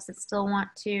some folks that still want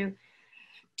to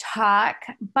talk,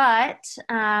 but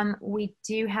we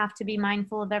do have to be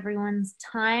mindful of everyone's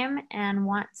time and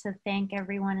want to thank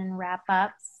everyone and wrap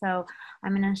up. So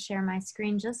I'm going to share my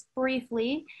screen just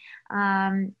briefly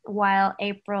while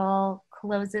April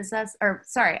closes us, or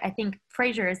sorry, I think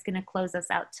Fraser is going to close us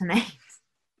out tonight.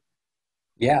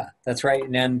 Yeah, that's right.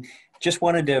 And then just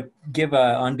wanted to give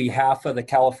on behalf of the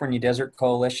California Desert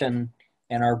Coalition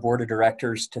and our board of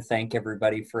directors to thank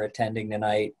everybody for attending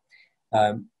tonight.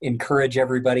 Encourage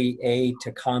everybody,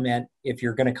 to comment. If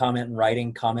you're going to comment in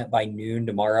writing, comment by noon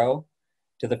tomorrow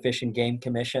to the Fish and Game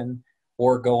Commission,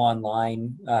 or go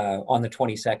online on the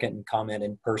 22nd and comment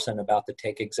in person about the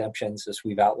take exemptions as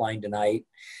we've outlined tonight.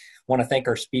 Want to thank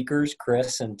our speakers,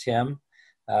 Chris and Tim,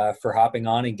 for hopping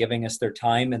on and giving us their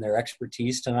time and their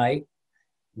expertise tonight.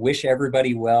 Wish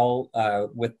everybody well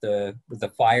with the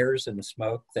fires and the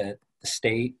smoke that the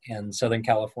state and Southern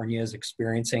California is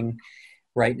experiencing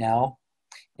right now.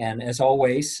 And as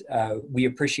always, we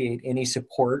appreciate any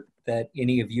support that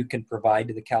any of you can provide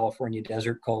to the California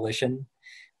Desert Coalition.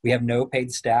 We have no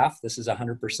paid staff. This is a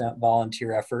 100%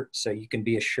 volunteer effort, so you can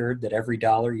be assured that every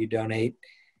dollar you donate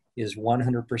is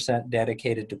 100%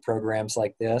 dedicated to programs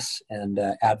like this and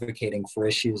advocating for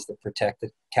issues that protect the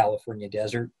California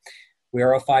desert. We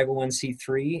are a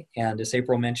 501c3, and as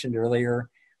April mentioned earlier,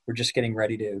 we're just getting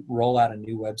ready to roll out a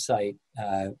new website.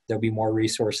 There'll be more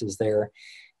resources there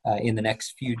in the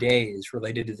next few days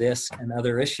related to this and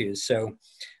other issues. So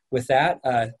with that,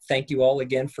 thank you all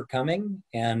again for coming,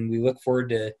 and we look forward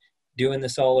to doing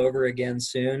this all over again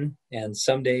soon and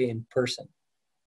someday in person.